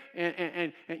buried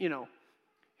and you know,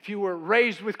 if you were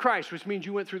raised with Christ, which means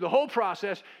you went through the whole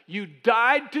process, you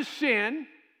died to sin,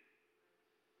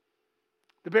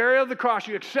 the burial of the cross,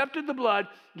 you accepted the blood,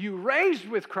 you raised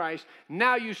with Christ,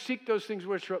 now you seek those things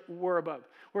which were above,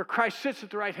 where Christ sits at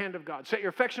the right hand of God. Set your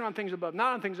affection on things above,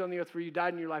 not on things on the earth, for you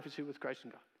died and your life is hid with Christ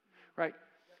in God. Right?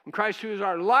 When Christ, who is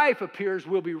our life, appears,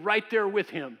 we'll be right there with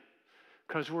him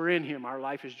because we're in him. Our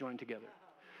life is joined together.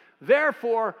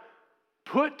 Therefore,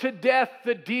 put to death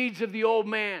the deeds of the old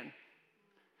man.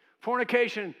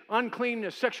 Fornication,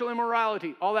 uncleanness, sexual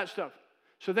immorality, all that stuff.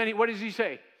 So then what does he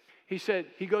say? He said,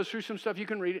 he goes through some stuff, you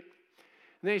can read it.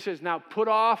 And then he says, now put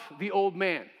off the old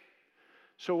man.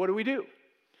 So what do?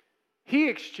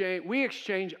 We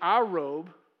exchange our robe,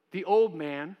 the old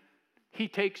man, he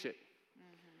takes it.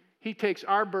 He takes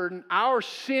our burden, our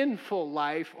sinful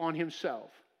life on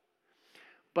himself.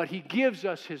 But he gives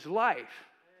us his life.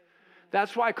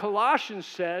 That's why Colossians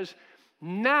says,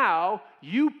 now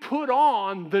you put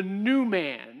on the new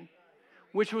man,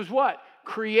 which was what?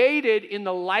 Created in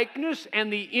the likeness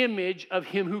and the image of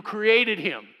him who created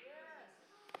him.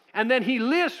 And then he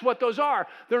lists what those are.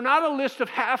 They're not a list of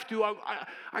have to.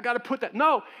 I got to put that.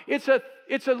 No, it's a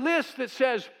list that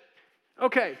says,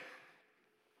 okay.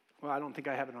 Well, I don't think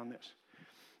I have it on this.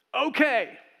 Okay,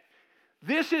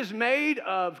 this is made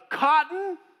of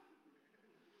cotton,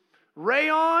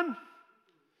 rayon,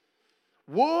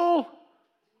 wool.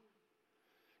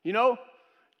 You know,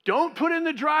 don't put in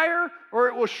the dryer or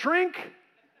it will shrink.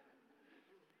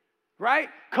 Right?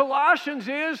 Colossians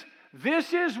is,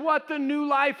 this is what the new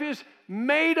life is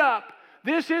made up.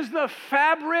 This is the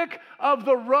fabric of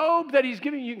the robe that he's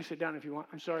giving you. You can sit down if you want.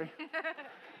 I'm sorry.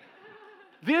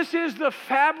 This is the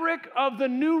fabric of the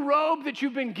new robe that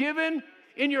you've been given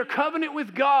in your covenant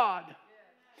with God.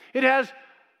 It has,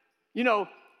 you know,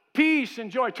 peace and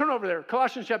joy. Turn over there.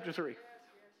 Colossians chapter 3.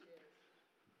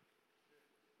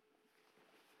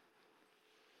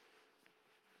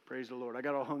 Praise the Lord. I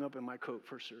got all hung up in my coat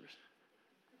first service.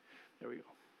 There we go.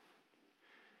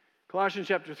 Colossians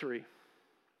chapter 3.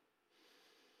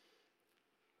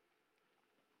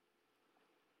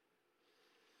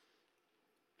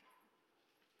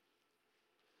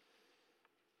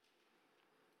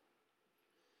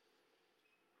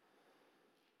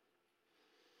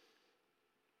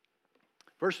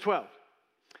 Verse 12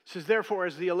 says, therefore,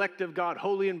 as the elect of God,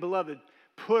 holy and beloved,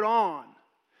 put on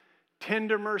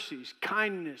tender mercies,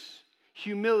 kindness,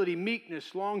 humility,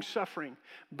 meekness, long-suffering,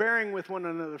 bearing with one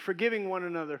another, forgiving one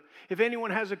another. If anyone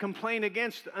has a complaint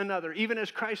against another, even as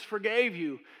Christ forgave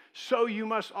you, so you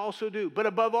must also do. But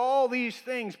above all these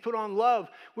things, put on love,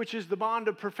 which is the bond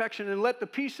of perfection, and let the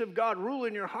peace of God rule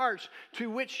in your hearts, to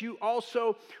which you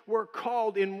also were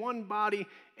called in one body,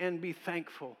 and be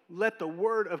thankful. Let the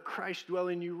word of Christ dwell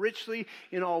in you richly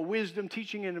in all wisdom,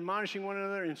 teaching and admonishing one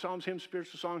another in psalms, hymns,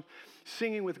 spiritual songs,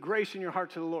 singing with grace in your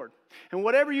heart to the Lord. And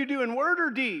whatever you do in word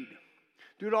or deed,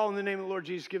 do it all in the name of the Lord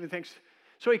Jesus, giving thanks.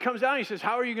 So he comes down and he says,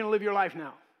 how are you going to live your life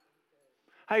now?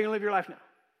 How are you going to live your life now?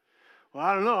 Well,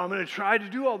 I don't know. I'm going to try to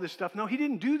do all this stuff. No, he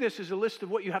didn't do this as a list of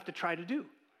what you have to try to do.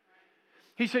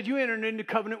 He said, you entered into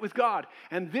covenant with God.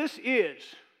 And this is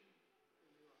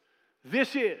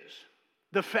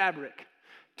the fabric.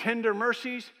 Tender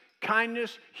mercies,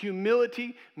 kindness,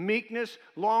 humility, meekness,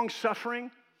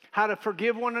 long-suffering, how to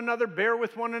forgive one another, bear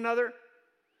with one another.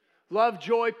 Love,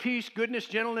 joy, peace, goodness,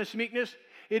 gentleness, meekness.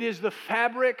 It is the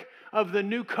fabric of the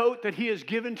new coat that he has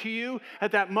given to you.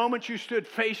 At that moment you stood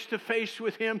face to face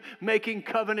with him, making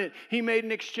covenant. He made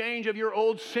an exchange of your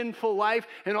old sinful life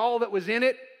and all that was in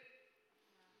it,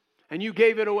 and you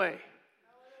gave it away.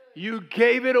 You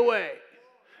gave it away.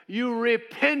 You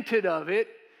repented of it,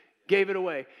 gave it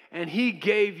away. And he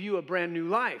gave you a brand new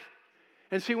life.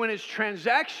 And see, when it's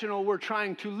transactional, we're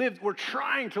trying to live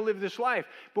this life.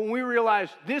 But when we realize,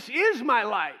 this is my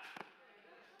life.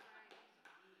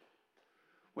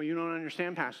 Well, you don't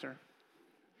understand, Pastor.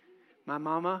 My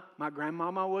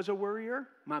grandmama was a worrier.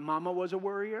 My mama was a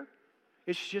worrier.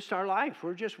 It's just our life.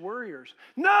 We're just worriers.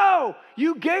 No!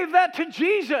 You gave that to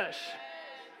Jesus.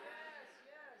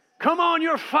 Come on,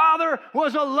 your father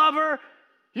was a lover.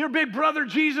 Your big brother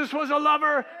Jesus was a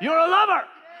lover. You're a lover.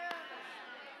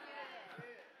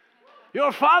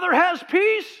 Your father has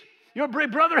peace. Your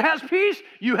big brother has peace.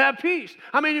 You have peace.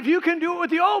 I mean, if you can do it with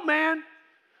the old man,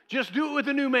 just do it with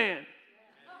the new man.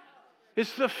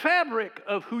 It's the fabric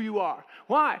of who you are.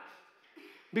 Why?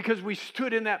 Because we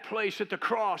stood in that place at the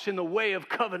cross in the way of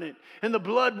covenant. And the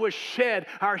blood was shed,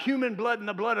 our human blood and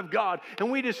the blood of God.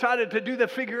 And we decided to do the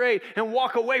figure eight and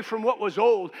walk away from what was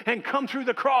old and come through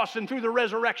the cross and through the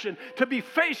resurrection to be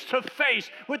face to face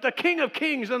with the King of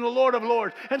Kings and the Lord of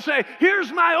Lords and say,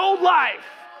 here's my old life.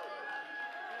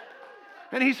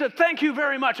 And he said, thank you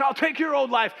very much. I'll take your old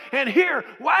life. And here,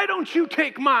 why don't you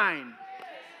take mine?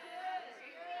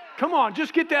 Come on,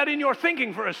 just get that in your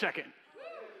thinking for a second.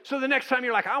 So the next time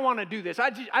you're like, I want to do this. I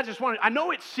just want to, I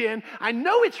know it's sin. I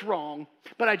know it's wrong,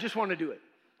 but I just want to do it.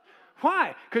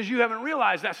 Why? Because you haven't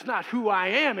realized that's not who I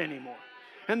am anymore.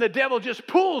 And the devil just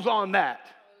pulls on that.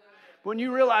 When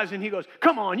you realize, and he goes,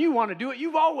 come on, you want to do it.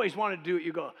 You've always wanted to do it.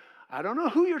 You go, I don't know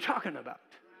who you're talking about.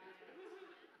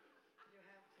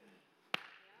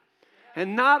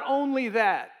 And not only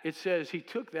that, it says he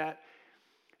took that.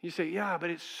 You say, yeah, but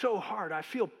it's so hard. I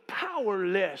feel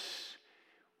powerless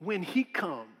when he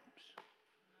comes.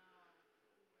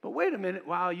 But wait a minute,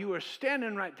 while you were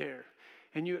standing right there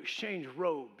and you exchanged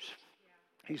robes,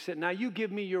 he said, now you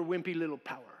give me your wimpy little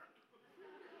power.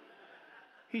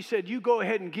 He said, you go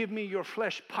ahead and give me your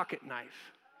flesh pocket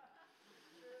knife.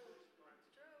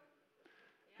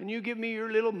 And you give me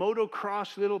your little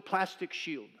motocross little plastic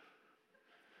shield.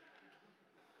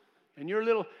 And your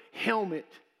little helmet,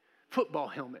 football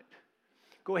helmet.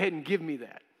 Go ahead and give me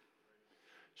that.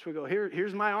 So we go,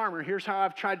 here's my armor. Here's how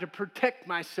I've tried to protect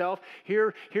myself.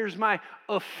 Here's my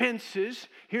offenses.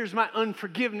 Here's my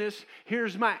unforgiveness.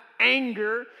 Here's my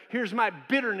anger. Here's my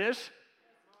bitterness.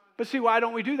 But see, why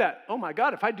don't we do that? Oh my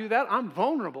God, if I do that, I'm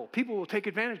vulnerable. People will take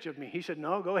advantage of me. He said,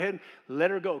 no, go ahead and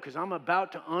let her go, because I'm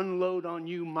about to unload on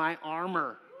you my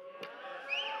armor.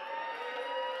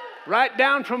 Right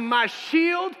down from my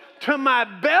shield to my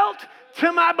belt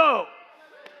to my bow.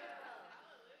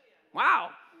 Wow.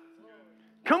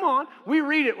 Come on. We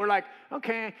read it. We're like,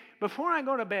 okay, before I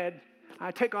go to bed,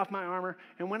 I take off my armor.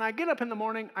 And when I get up in the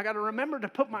morning, I got to remember to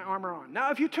put my armor on.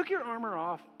 Now, if you took your armor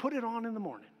off, put it on in the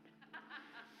morning.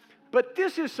 But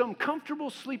this is some comfortable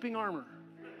sleeping armor.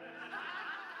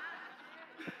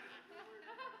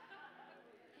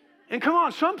 And come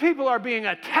on, some people are being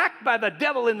attacked by the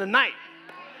devil in the night.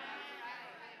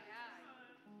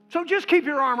 So just keep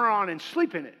your armor on and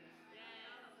sleep in it.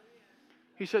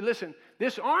 He said, listen,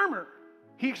 this armor,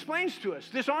 he explains to us,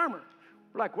 this armor.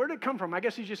 We're like, where did it come from? I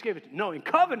guess he just gave it. No, in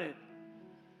covenant,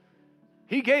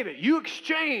 he gave it. You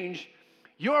exchanged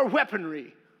your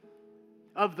weaponry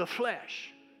of the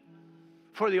flesh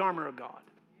for the armor of God.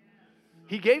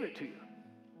 He gave it to you.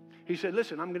 He said,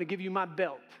 listen, I'm going to give you my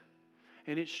belt,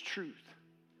 and it's truth.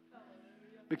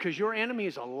 Because your enemy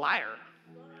is a liar.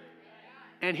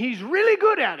 And he's really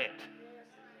good at it.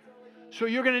 So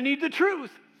you're going to need the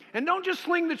truth. And don't just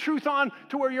sling the truth on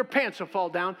to where your pants will fall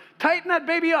down. Tighten that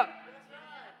baby up.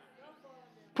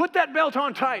 Put that belt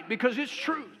on tight, because it's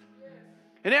truth.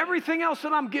 And everything else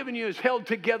that I'm giving you is held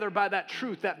together by that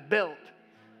truth, that belt.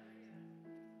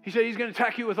 He said he's going to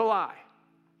attack you with a lie.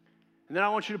 And then I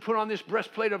want you to put on this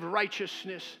breastplate of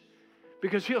righteousness,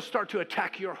 because he'll start to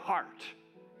attack your heart.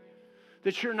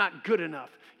 That you're not good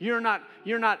enough. You're not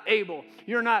able.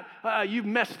 You've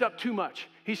messed up too much.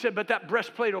 He said, but that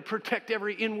breastplate will protect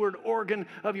every inward organ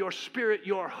of your spirit,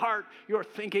 your heart, your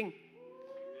thinking,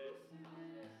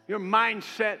 your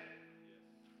mindset.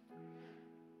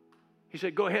 He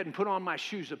said, go ahead and put on my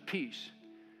shoes of peace.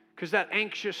 Because that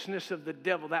anxiousness of the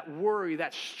devil, that worry,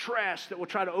 that stress that will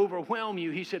try to overwhelm you,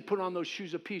 he said, put on those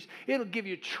shoes of peace. It'll give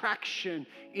you traction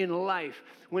in life.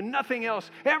 When nothing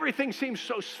else, everything seems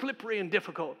so slippery and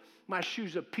difficult, my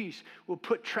shoes of peace will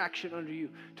put traction under you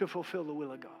to fulfill the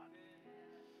will of God.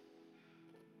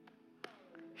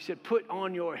 He said, put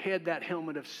on your head that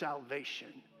helmet of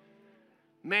salvation.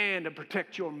 Man, to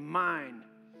protect your mind,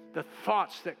 the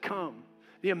thoughts that come,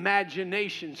 the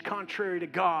imaginations contrary to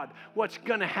God, what's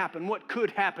going to happen, what could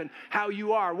happen, how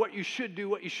you are, what you should do,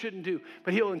 what you shouldn't do.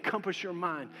 But he'll encompass your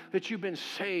mind that you've been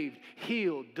saved,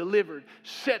 healed, delivered,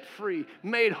 set free,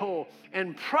 made whole,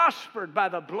 and prospered by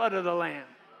the blood of the Lamb.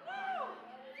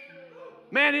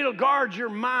 Man, it'll guard your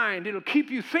mind. It'll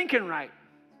keep you thinking right.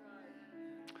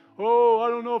 Oh, I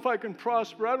don't know if I can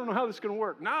prosper. I don't know how this is going to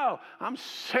work. No, I'm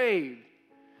saved.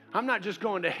 I'm not just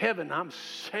going to heaven. I'm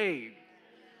saved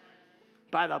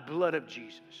by the blood of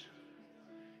Jesus.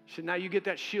 He said, now you get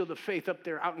that shield of faith up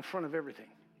there out in front of everything.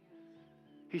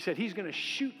 He said, he's going to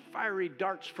shoot fiery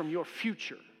darts from your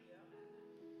future.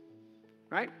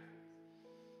 Right?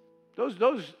 Those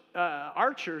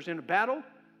archers in a battle,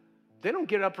 they don't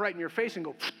get up right in your face and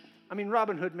go, I mean,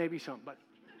 Robin Hood maybe something, but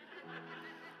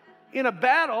in a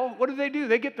battle, what do?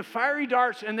 They get the fiery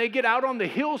darts and they get out on the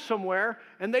hill somewhere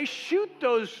and they shoot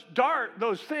those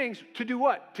things to do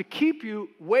what? To keep you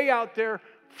way out there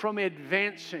from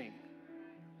advancing.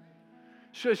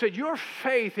 So he said, your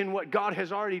faith in what God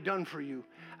has already done for you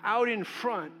out in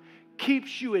front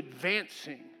keeps you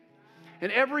advancing.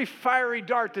 And every fiery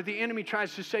dart that the enemy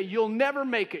tries to say, you'll never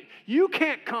make it. You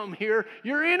can't come here.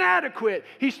 You're inadequate.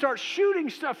 He starts shooting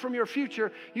stuff from your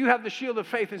future. You have the shield of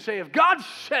faith and say, if God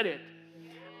said it,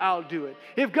 I'll do it.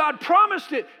 If God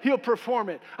promised it, he'll perform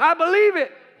it. I believe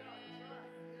it.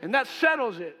 And that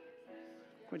settles it,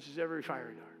 which is every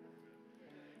fiery dart.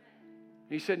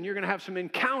 And he said, and you're going to have some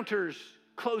encounters,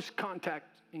 close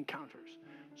contact encounters.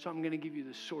 So I'm going to give you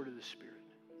the sword of the Spirit.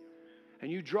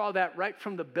 And you draw that right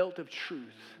from the belt of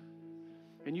truth.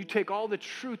 And you take all the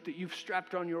truth that you've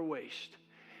strapped on your waist.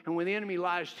 And when the enemy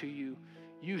lies to you,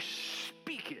 you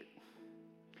speak it.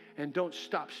 And don't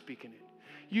stop speaking it.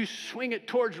 You swing it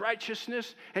towards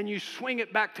righteousness and you swing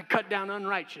it back to cut down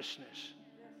unrighteousness.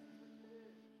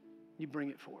 You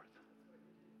bring it forth.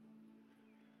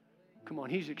 Come on,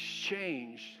 he's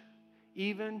exchanged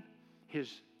even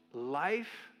his life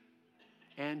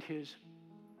and his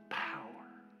power.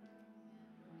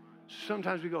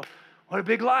 Sometimes we go, what a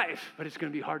big life, but it's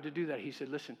going to be hard to do that. He said,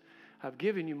 listen, I've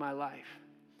given you my life,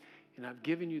 and I've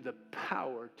given you the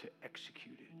power to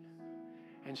execute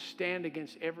it and stand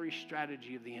against every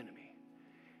strategy of the enemy.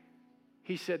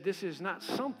 He said, this is not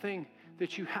something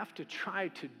that you have to try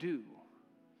to do.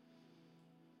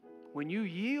 When you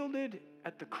yielded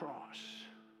at the cross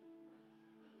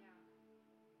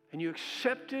and you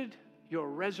accepted your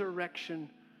resurrection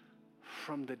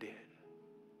from the dead,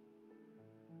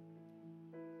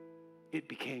 it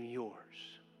became yours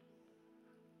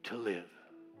to live.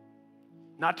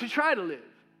 Not to try to live.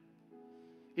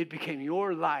 It became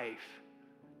your life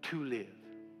to live.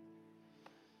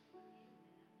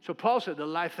 So Paul said, the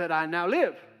life that I now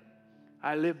live,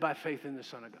 I live by faith in the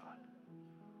Son of God.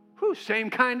 Whew, same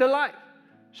kind of life.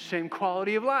 Same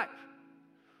quality of life.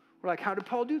 We're like, how did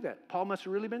Paul do that? Paul must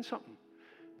have really been something.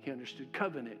 He understood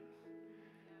covenant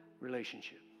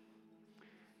relationship.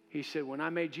 He said, when I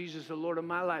made Jesus the Lord of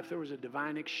my life, there was a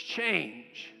divine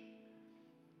exchange,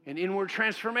 an inward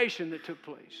transformation that took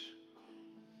place.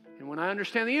 And when I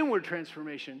understand the inward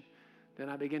transformation, then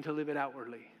I begin to live it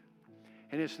outwardly.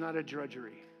 And it's not a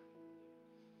drudgery.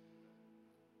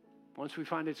 Once we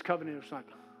find it's covenant, it's like,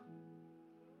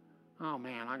 oh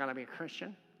man, I got to be a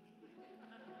Christian?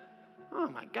 Oh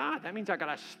my God, that means I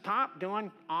got to stop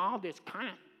doing all this kind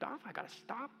of stuff? I got to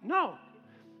stop? No,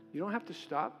 you don't have to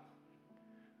stop.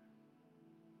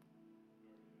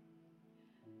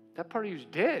 That part of you is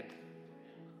dead.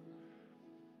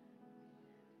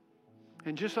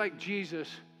 And just like Jesus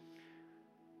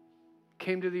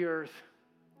came to the earth,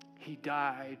 he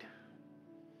died,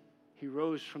 he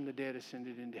rose from the dead,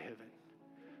 ascended into heaven,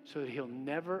 so that he'll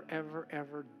never, ever,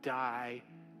 ever die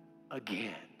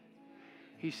again.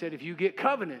 He said, if you get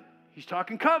covenant, he's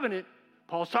talking covenant,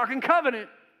 Paul's talking covenant,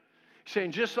 he's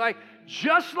saying just like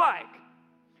Jesus,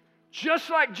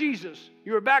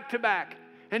 you were back to back,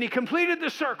 and he completed the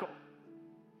circle,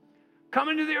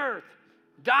 coming to the earth,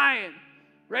 dying,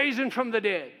 raising from the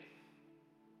dead.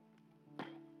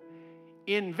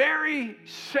 In very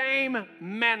same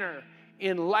manner,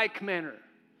 in like manner,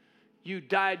 you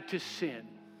died to sin,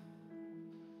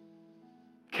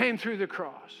 came through the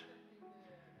cross,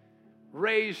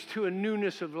 raised to a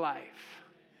newness of life.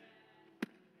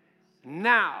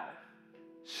 Now,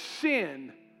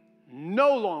 sin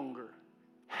no longer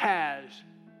has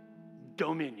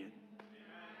dominion.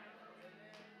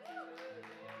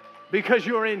 Because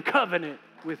you're in covenant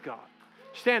with God.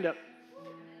 Stand up.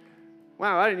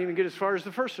 Wow, I didn't even get as far as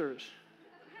the first service.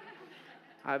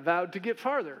 I vowed to get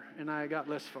farther, and I got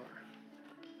less far.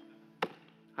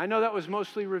 I know that was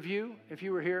mostly review. If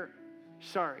you were here,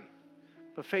 sorry.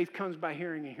 But faith comes by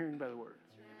hearing, and hearing by the word.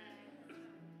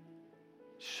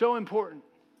 So important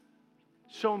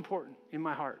in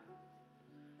my heart.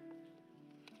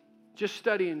 Just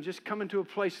studying, just coming to a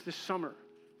place this summer.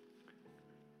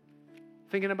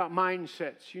 Thinking about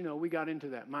mindsets. You know, we got into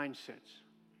that, mindsets.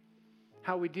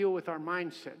 How we deal with our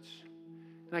mindsets.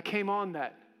 And I came on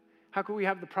that. How can we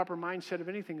have the proper mindset of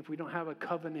anything if we don't have a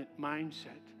covenant mindset?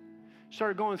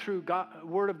 Started going through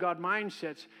Word of God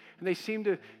mindsets, and they seem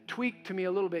to tweak to me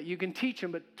a little bit. You can teach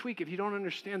them, but tweak if you don't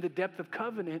understand the depth of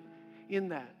covenant in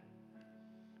that.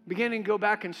 Beginning to go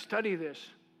back and study this.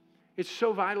 It's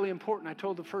so vitally important. I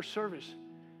told the first service,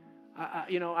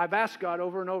 I've asked God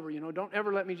over and over, don't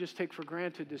ever let me just take for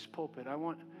granted this pulpit. I don't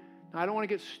want to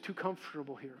get too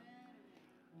comfortable here.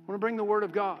 I want to bring the Word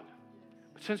of God.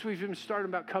 But since we've been starting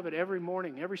about covenant every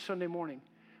morning, every Sunday morning,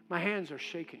 my hands are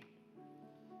shaking.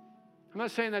 I'm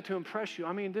not saying that to impress you.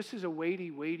 I mean, this is a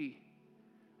weighty, weighty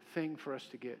thing for us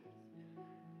to get.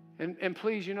 And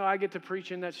please, I get to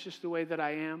preach, and that's just the way that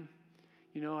I am.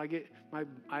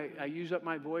 I use up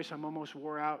my voice. I'm almost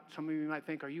wore out. Some of you might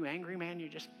think, are you angry, man?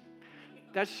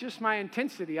 That's just my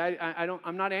intensity.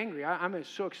 I'm not angry. I'm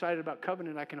so excited about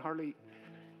covenant, I can hardly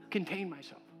contain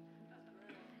myself.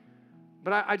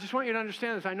 But I just want you to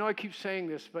understand this. I know I keep saying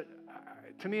this, but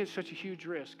to me it's such a huge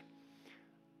risk.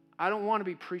 I don't want to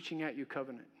be preaching at you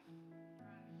covenant.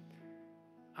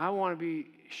 I want to be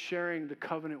sharing the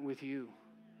covenant with you.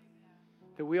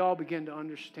 That we all begin to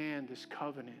understand this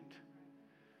covenant.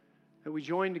 That we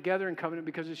join together in covenant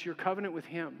because it's your covenant with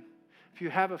Him. If you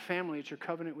have a family, it's your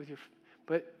covenant with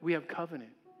but we have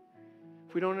covenant.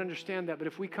 If we don't understand that, but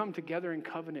if we come together in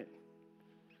covenant,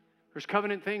 there's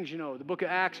covenant things, the book of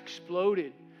Acts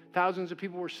exploded. Thousands of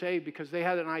people were saved because they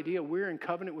had an idea. We're in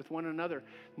covenant with one another.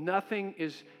 Nothing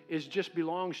is just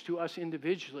belongs to us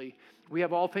individually. We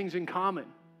have all things in common.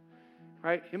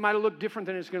 Right? It might have looked different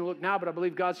than it's going to look now, but I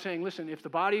believe God's saying, listen, if the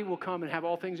body will come and have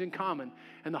all things in common,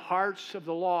 and the hearts of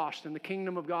the lost and the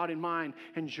kingdom of God in mind,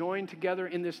 and join together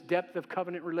in this depth of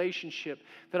covenant relationship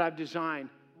that I've designed,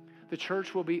 the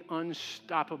church will be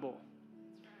unstoppable.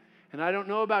 And I don't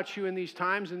know about you in these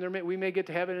times, and we may get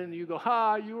to heaven and you go,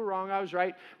 you were wrong, I was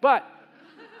right. But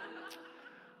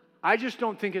I just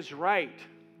don't think it's right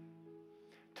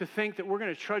to think that we're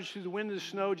going to trudge through the wind and the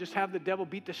snow, just have the devil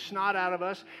beat the snot out of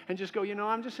us, and just go,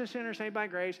 I'm just a sinner saved by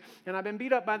grace, and I've been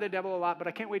beat up by the devil a lot, but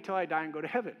I can't wait till I die and go to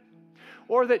heaven.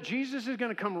 Or that Jesus is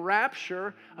going to come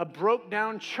rapture a broke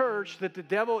down church that the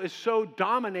devil is so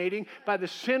dominating by the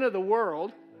sin of the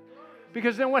world.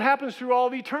 Because then what happens through all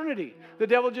of eternity? The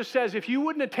devil just says, if you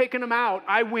wouldn't have taken him out,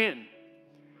 I win.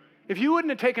 If you wouldn't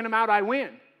have taken him out, I win.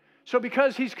 So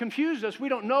because he's confused us, we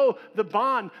don't know the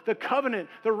bond, the covenant,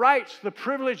 the rights, the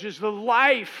privileges, the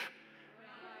life,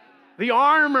 the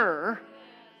armor.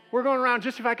 We're going around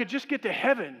just if I could just get to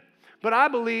heaven. But I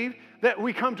believe that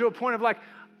we come to a point of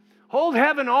hold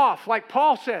heaven off, like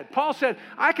Paul said. Paul said,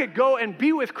 I could go and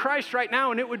be with Christ right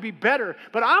now and it would be better,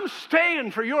 but I'm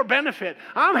staying for your benefit.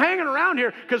 I'm hanging around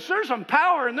here because there's some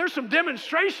power and there's some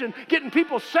demonstration getting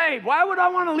people saved. Why would I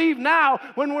want to leave now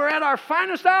when we're at our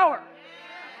finest hour?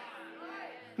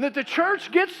 And that the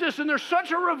church gets this and there's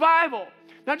such a revival.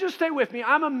 Now just stay with me.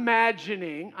 I'm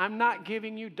imagining, I'm not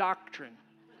giving you doctrine.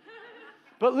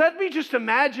 But let me just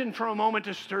imagine for a moment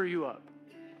to stir you up.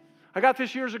 I got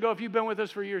this years ago. If you've been with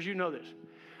us for years, you know this.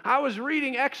 I was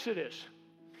reading Exodus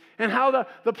and how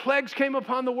the plagues came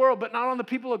upon the world, but not on the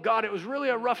people of God. It was really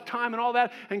a rough time and all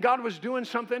that, and God was doing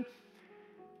something.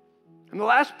 And the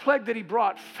last plague that He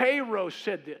brought, Pharaoh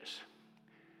said this.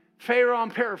 Pharaoh,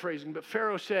 I'm paraphrasing, but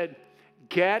Pharaoh said,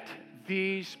 get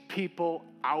these people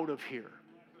out of here.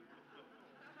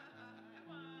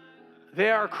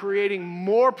 They are creating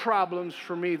more problems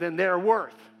for me than they're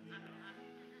worth.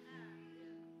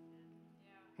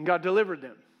 And God delivered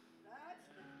them.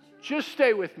 Just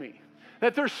stay with me.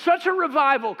 That there's such a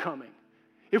revival coming.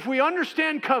 If we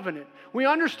understand covenant, we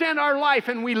understand our life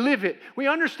and we live it. We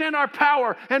understand our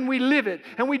power and we live it.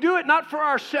 And we do it not for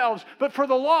ourselves, but for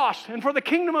the lost and for the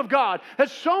kingdom of God. That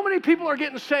so many people are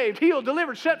getting saved, healed,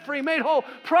 delivered, set free, made whole,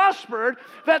 prospered,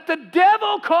 that the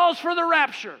devil calls for the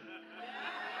rapture.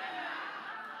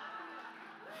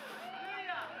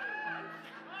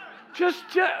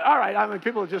 All right, I mean,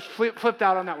 people just flipped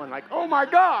out on that one, like, oh my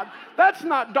God, that's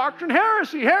not doctrine,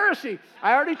 heresy.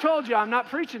 I already told you I'm not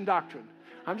preaching doctrine.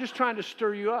 I'm just trying to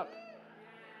stir you up.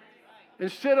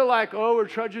 Instead of we're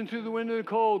trudging through the wind and the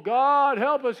cold, God,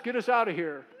 help us, get us out of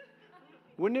here.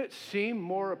 Wouldn't it seem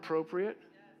more appropriate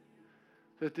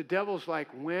that the devil's like,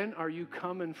 when are you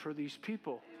coming for these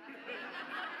people?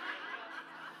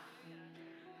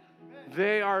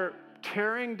 They are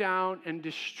tearing down and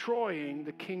destroying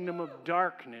the kingdom of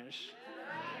darkness.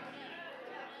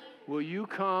 Will you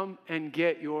come and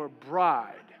get your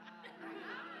bride?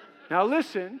 Now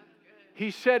listen, he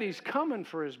said he's coming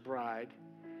for his bride,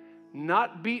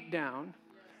 not beat down,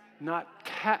 not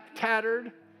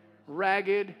tattered,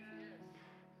 ragged,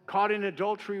 caught in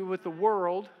adultery with the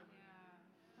world.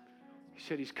 He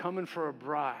said he's coming for a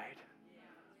bride,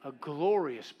 a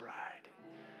glorious bride,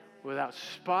 without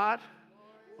spot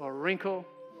or wrinkle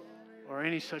or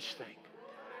any such thing.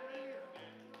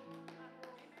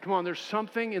 Come on, there's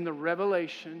something in the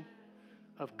revelation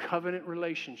of covenant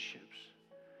relationships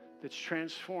that's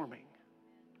transforming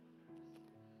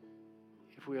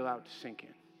if we allow it to sink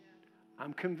in.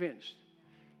 I'm convinced.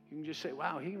 You can just say,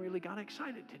 wow, he really got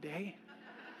excited today.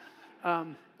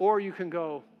 Or you can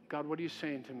go, God, what are you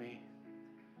saying to me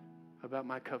about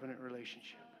my covenant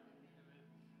relationship?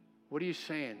 What are you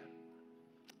saying?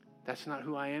 That's not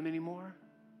who I am anymore?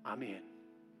 I'm in.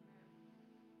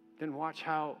 Then watch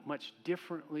how much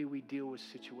differently we deal with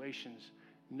situations,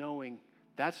 knowing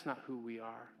that's not who we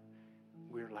are.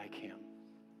 We're like him.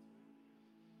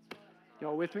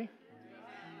 Y'all with me?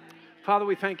 Father,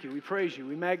 we thank you. We praise you.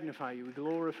 We magnify you. We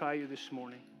glorify you this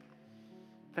morning.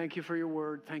 Thank you for your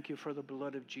word. Thank you for the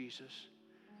blood of Jesus.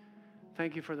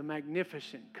 Thank you for the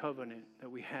magnificent covenant that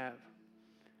we have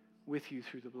with you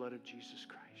through the blood of Jesus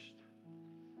Christ.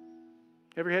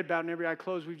 Every head bowed and every eye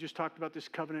closed. We've just talked about this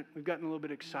covenant. We've gotten a little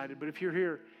bit excited. But if you're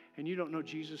here and you don't know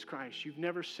Jesus Christ, you've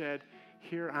never said,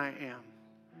 here I am.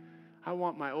 I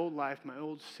want my old life, my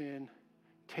old sin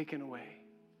taken away.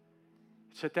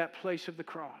 It's at that place of the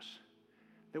cross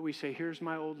that we say, here's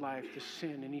my old life, the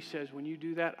sin. And he says, when you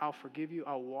do that, I'll forgive you,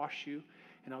 I'll wash you,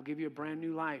 and I'll give you a brand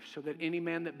new life so that any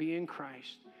man that be in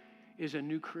Christ is a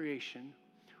new creation.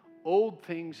 Old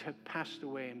things have passed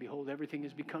away, and behold, everything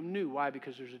has become new. Why?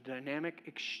 Because there's a dynamic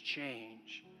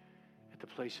exchange at the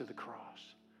place of the cross.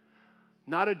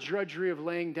 Not a drudgery of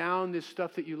laying down this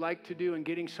stuff that you like to do and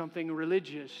getting something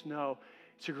religious. No,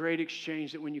 it's a great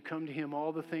exchange that when you come to him,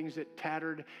 all the things that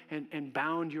tattered and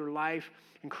bound your life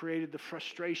and created the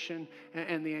frustration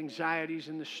and the anxieties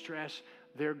and the stress,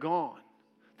 they're gone.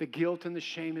 The guilt and the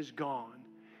shame is gone.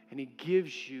 And he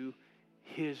gives you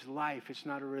his life. It's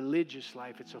not a religious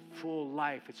life. It's a full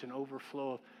life. It's an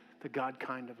overflow of the God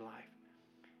kind of life.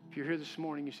 If you're here this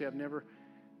morning, you say, I've never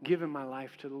given my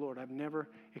life to the Lord. I've never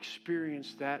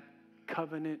experienced that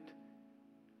covenant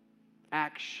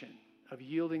action of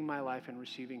yielding my life and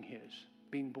receiving his,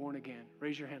 being born again.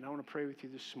 Raise your hand. I want to pray with you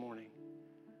this morning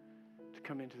to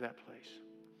come into that place.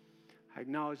 I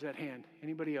acknowledge that hand.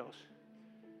 Anybody else?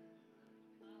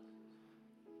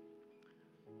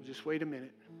 We'll just wait a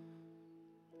minute.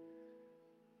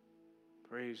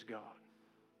 Praise God.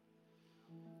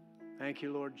 Thank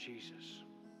you, Lord Jesus.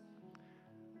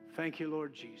 Thank you,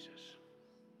 Lord Jesus.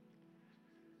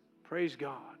 Praise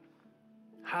God.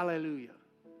 Hallelujah.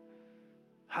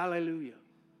 Hallelujah.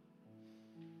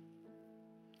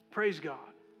 Praise God.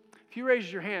 If you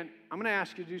raise your hand, I'm going to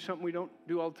ask you to do something we don't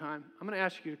do all the time. I'm going to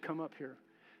ask you to come up here.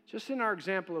 Just in our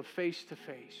example of face to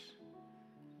face.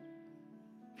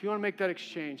 If you want to make that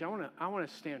exchange, I want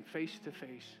to stand face to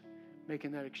face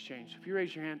making that exchange. If you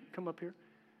raise your hand, come up here.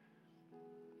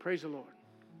 Praise the Lord.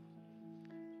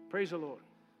 Praise the Lord.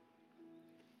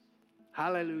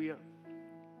 Hallelujah.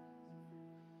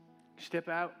 Step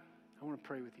out. I want to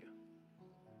pray with you.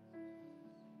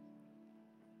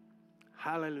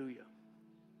 Hallelujah.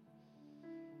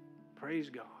 Praise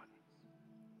God.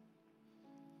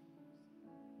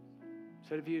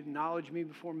 Said if you acknowledge me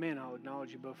before men, I'll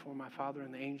acknowledge you before my Father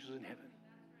and the angels in heaven.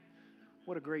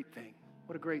 What a great thing.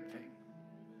 What a great thing.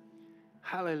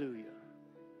 Hallelujah.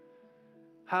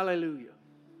 Hallelujah.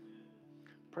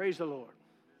 Praise the Lord.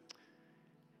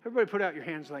 Everybody put out your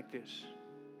hands like this.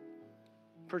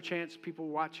 Perchance people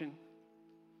watching.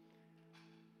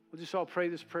 We'll just all pray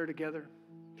this prayer together.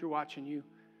 If you're watching, you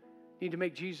need to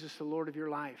make Jesus the Lord of your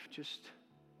life. Just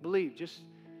believe. Just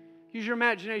use your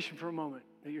imagination for a moment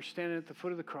that you're standing at the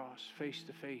foot of the cross, face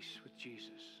to face with Jesus.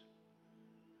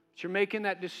 That you're making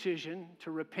that decision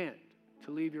to repent,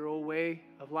 to leave your old way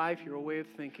of life, your old way of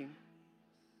thinking.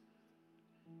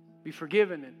 Be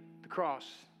forgiven at the cross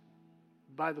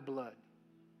by the blood.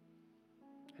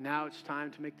 And now it's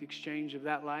time to make the exchange of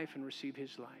that life and receive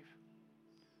his life.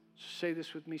 So say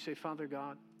this with me. Say, Father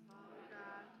God,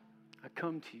 I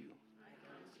come to you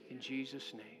in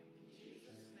Jesus' name.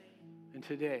 And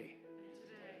today,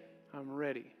 I'm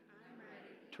ready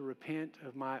to repent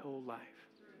of my old life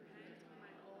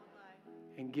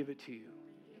and give it to you.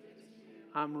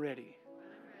 I'm ready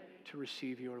to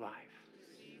receive your life.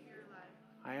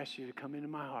 I ask you to come into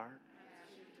my heart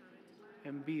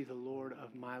and be the Lord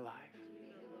of my life.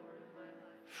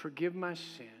 Forgive my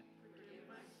sin.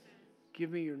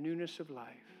 Give me your newness of life.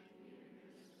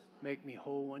 Make me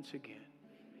whole once again.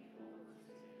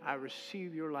 I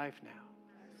receive your life now.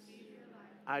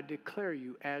 I declare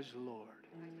you as Lord.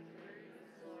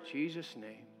 In Jesus'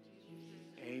 name,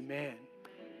 amen.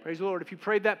 Praise the Lord. If you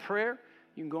prayed that prayer,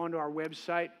 you can go onto our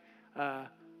website,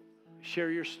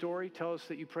 share your story, tell us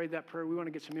that you prayed that prayer. We want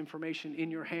to get some information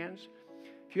in your hands.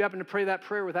 If you happen to pray that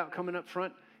prayer without coming up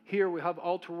front, here we have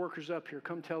altar workers up here.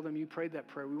 Come tell them you prayed that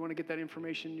prayer. We want to get that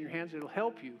information in your hands. It'll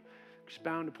help you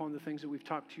expound upon the things that we've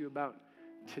talked to you about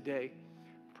today.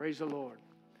 Praise the Lord.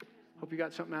 Hope you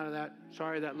got something out of that.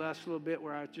 Sorry, that last little bit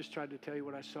where I just tried to tell you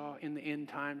what I saw in the end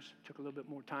times. Took a little bit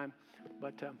more time.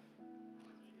 But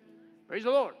praise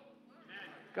the Lord.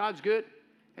 God's good.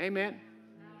 Amen.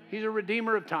 He's a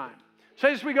redeemer of time.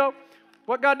 Say this we go.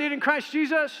 What God did in Christ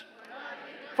Jesus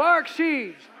far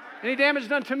exceeds any damage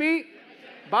done to me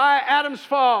by Adam's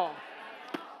fall.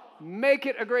 Make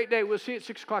it a great day. We'll see you at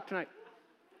 6 o'clock tonight.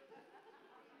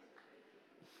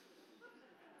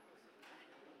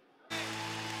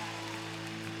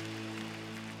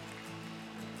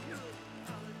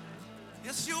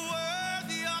 Yes, you're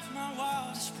worthy of my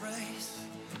wildest praise.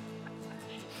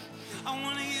 I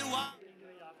want to hear why.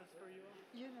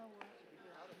 You know what?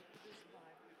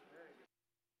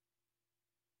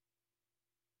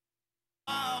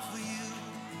 For you.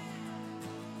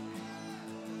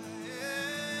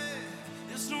 Yeah.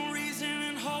 There's no reason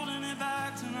in holding it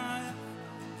back tonight.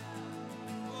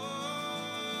 Oh,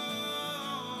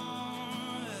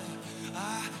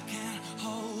 I can't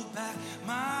hold back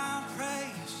my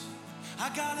praise. I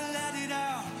gotta